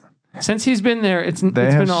 Yeah. Since he's been there, it's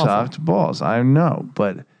been awful. Soft balls. I know,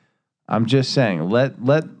 but I'm just saying, let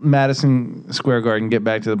Madison Square Garden get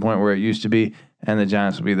back to the point where it used to be, and the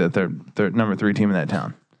Giants will be the third number 3 team in that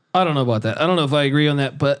town. I don't know about that. I don't know if I agree on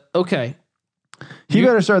that, but okay. He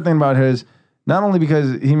better start thinking about his, not only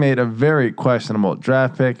because he made a very questionable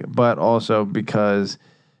draft pick, but also because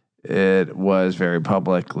it was very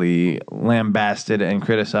publicly lambasted and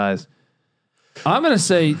criticized. I'm going to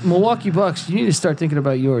say Milwaukee Bucks, you need to start thinking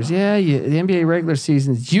about yours. Yeah, the NBA regular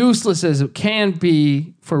season is useless as it can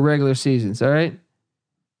be for regular seasons, all right?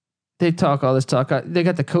 They talk all this talk. They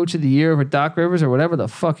got the coach of the year over Doc Rivers or whatever the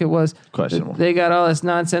fuck it was. Questionable. They got all this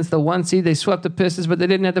nonsense. The 1 seed, they swept the Pistons, but they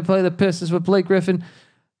didn't have to play the Pistons with Blake Griffin.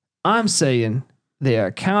 I'm saying they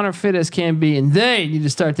are counterfeit as can be, and they need to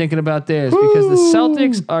start thinking about theirs because the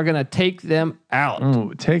Celtics are going to take them out.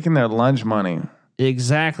 Ooh, taking their lunch money.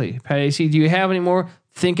 Exactly. Patty C, do you have any more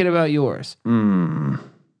thinking about yours? Look,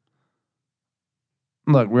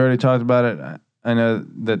 we already talked about it. I know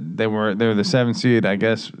that they were the 7th seed. I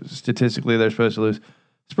guess statistically they're supposed to lose.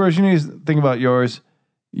 Spurs, you need to think about yours.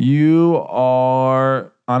 You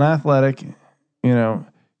are unathletic. You know,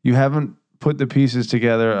 you haven't put the pieces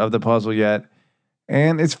together of the puzzle yet.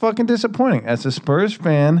 And it's fucking disappointing. As a Spurs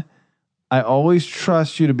fan, I always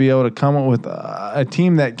trust you to be able to come up with a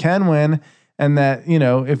team that can win. And that, you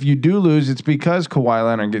know, if you do lose, it's because Kawhi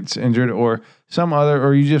Leonard gets injured or some other,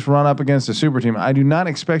 or you just run up against a super team. I do not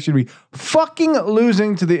expect you to be fucking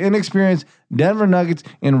losing to the inexperienced Denver Nuggets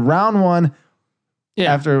in round 1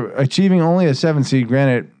 after achieving only a 7 seed.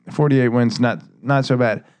 Granted, 48 wins, not so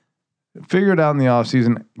bad. Figure it out in the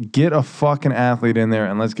offseason. Get a fucking athlete in there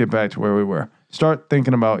and let's get back to where we were. Start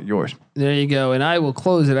thinking about yours. There you go. And I will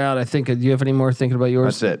close it out. I think, do you have any more thinking about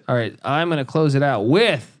yours? That's it. All right. I'm going to close it out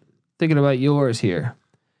with thinking about yours here.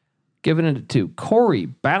 Giving it to Corey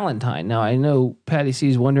Ballantyne. Now, I know Patty C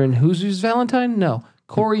is wondering who's Valentine? No,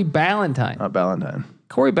 Corey Ballantyne. Not Ballantyne.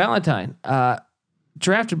 Corey Ballantyne.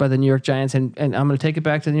 drafted by the New York Giants, and I'm going to take it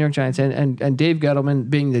back to the New York Giants, and Dave Gettleman,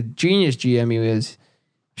 being the genius GM he is,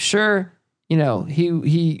 sure,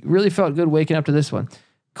 he really felt good waking up to this one.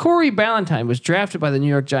 Corey Ballantyne was drafted by the New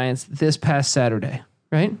York Giants this past Saturday,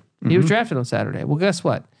 right? Mm-hmm. He was drafted on Saturday. Well, guess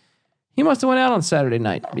what? He must have went out on Saturday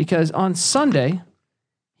night, because on Sunday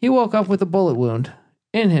he woke up with a bullet wound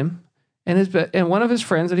in him, and one of his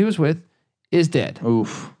friends that he was with is dead.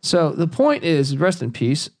 Oof. So the point is, rest in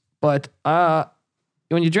peace. But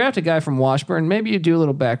when you draft a guy from Washburn, maybe you do a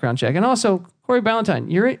little background check. And also, Corey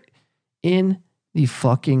Ballantyne, you're in the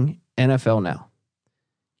fucking NFL now.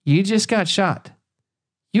 You just got shot.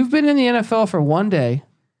 You've been in the NFL for one day,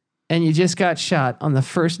 and you just got shot on the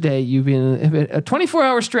first day you've been in a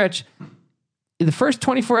 24-hour stretch. In the first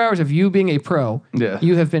 24 hours of you being a pro,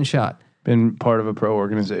 you have been shot. Been part of a pro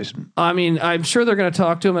organization. I mean, I'm sure they're going to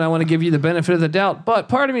talk to him, and I want to give you the benefit of the doubt. But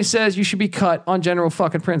part of me says you should be cut on general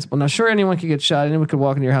fucking principle. Now, sure, anyone could get shot. Anyone could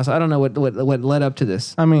walk into your house. I don't know what led up to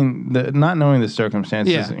this. I mean, not knowing the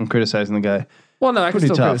circumstances and criticizing the guy. Well, no, I can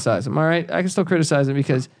still criticize him. All right, I can still criticize him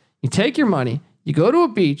because you take your money, you go to a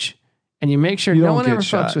beach, and you make sure no one ever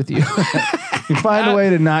fucks with you. You find a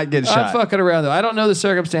way to not get shot. I'm fucking around though. I don't know the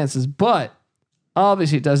circumstances, but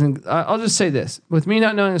obviously it doesn't. I'll just say this: with me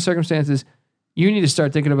not knowing the circumstances, you need to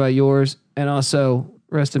start thinking about yours, and also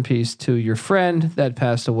rest in peace to your friend that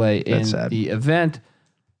passed away in the event.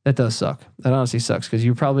 That does suck. That honestly sucks because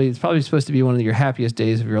it's probably supposed to be one of your happiest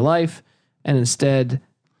days of your life, and instead,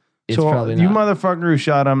 it's probably not. You motherfucker who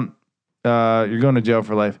shot him, you're going to jail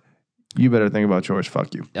for life. You better think about yours.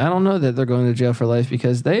 Fuck you. I don't know that they're going to jail for life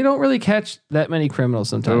because they don't really catch that many criminals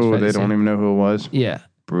sometimes. Oh, they don't even know who it was. Yeah.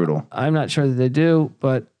 Brutal. I'm not sure that they do,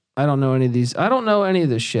 but I don't know any of these. I don't know any of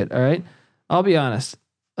this shit. All right. I'll be honest.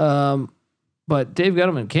 But Dave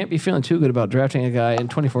Gettleman can't be feeling too good about drafting a guy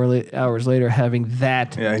and 24 hours later having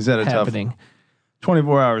that he's at a happening. Tough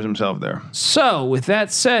 24 hours himself there. So with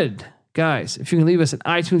that said, guys, if you can leave us an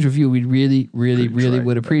iTunes review, we'd really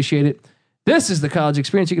would appreciate it. This is the College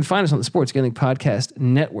Experience. You can find us on the Sports Gambling Podcast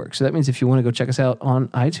Network. So that means if you want to go check us out on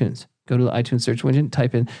iTunes, go to the iTunes search engine,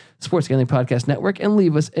 type in Sports Gambling Podcast Network, and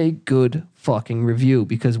leave us a good fucking review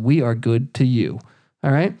because we are good to you. All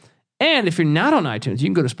right? And if you're not on iTunes, you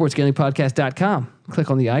can go to sportsgamblingpodcast.com, click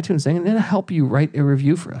on the iTunes thing, and then it'll help you write a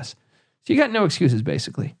review for us. So you got no excuses,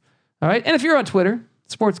 basically. All right? And if you're on Twitter,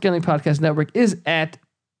 Sports Gambling Podcast Network is at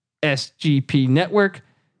SGP Network.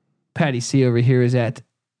 Patty C over here is at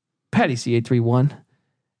Patty C831.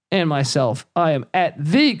 And myself, I am at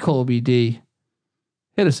the Colby D.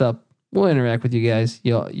 Hit us up. We'll interact with you guys.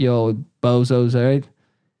 Yo bozos, all right?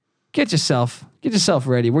 Get yourself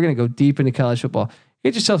ready. We're going to go deep into college football.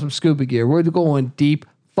 Get yourself some scuba gear. We're going deep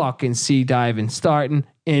fucking sea diving starting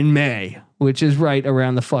in May, which is right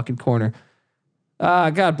around the fucking corner.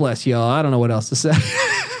 God bless y'all. I don't know what else to say.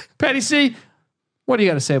 Patty C, what do you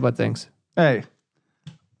got to say about things? Hey,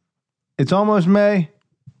 it's almost May.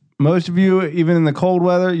 Most of you, even in the cold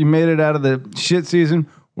weather, you made it out of the shit season.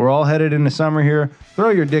 We're all headed into summer here. Throw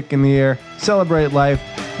your dick in the air. Celebrate life.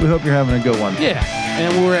 We hope you're having a good one. Yeah,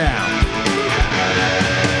 and we're out.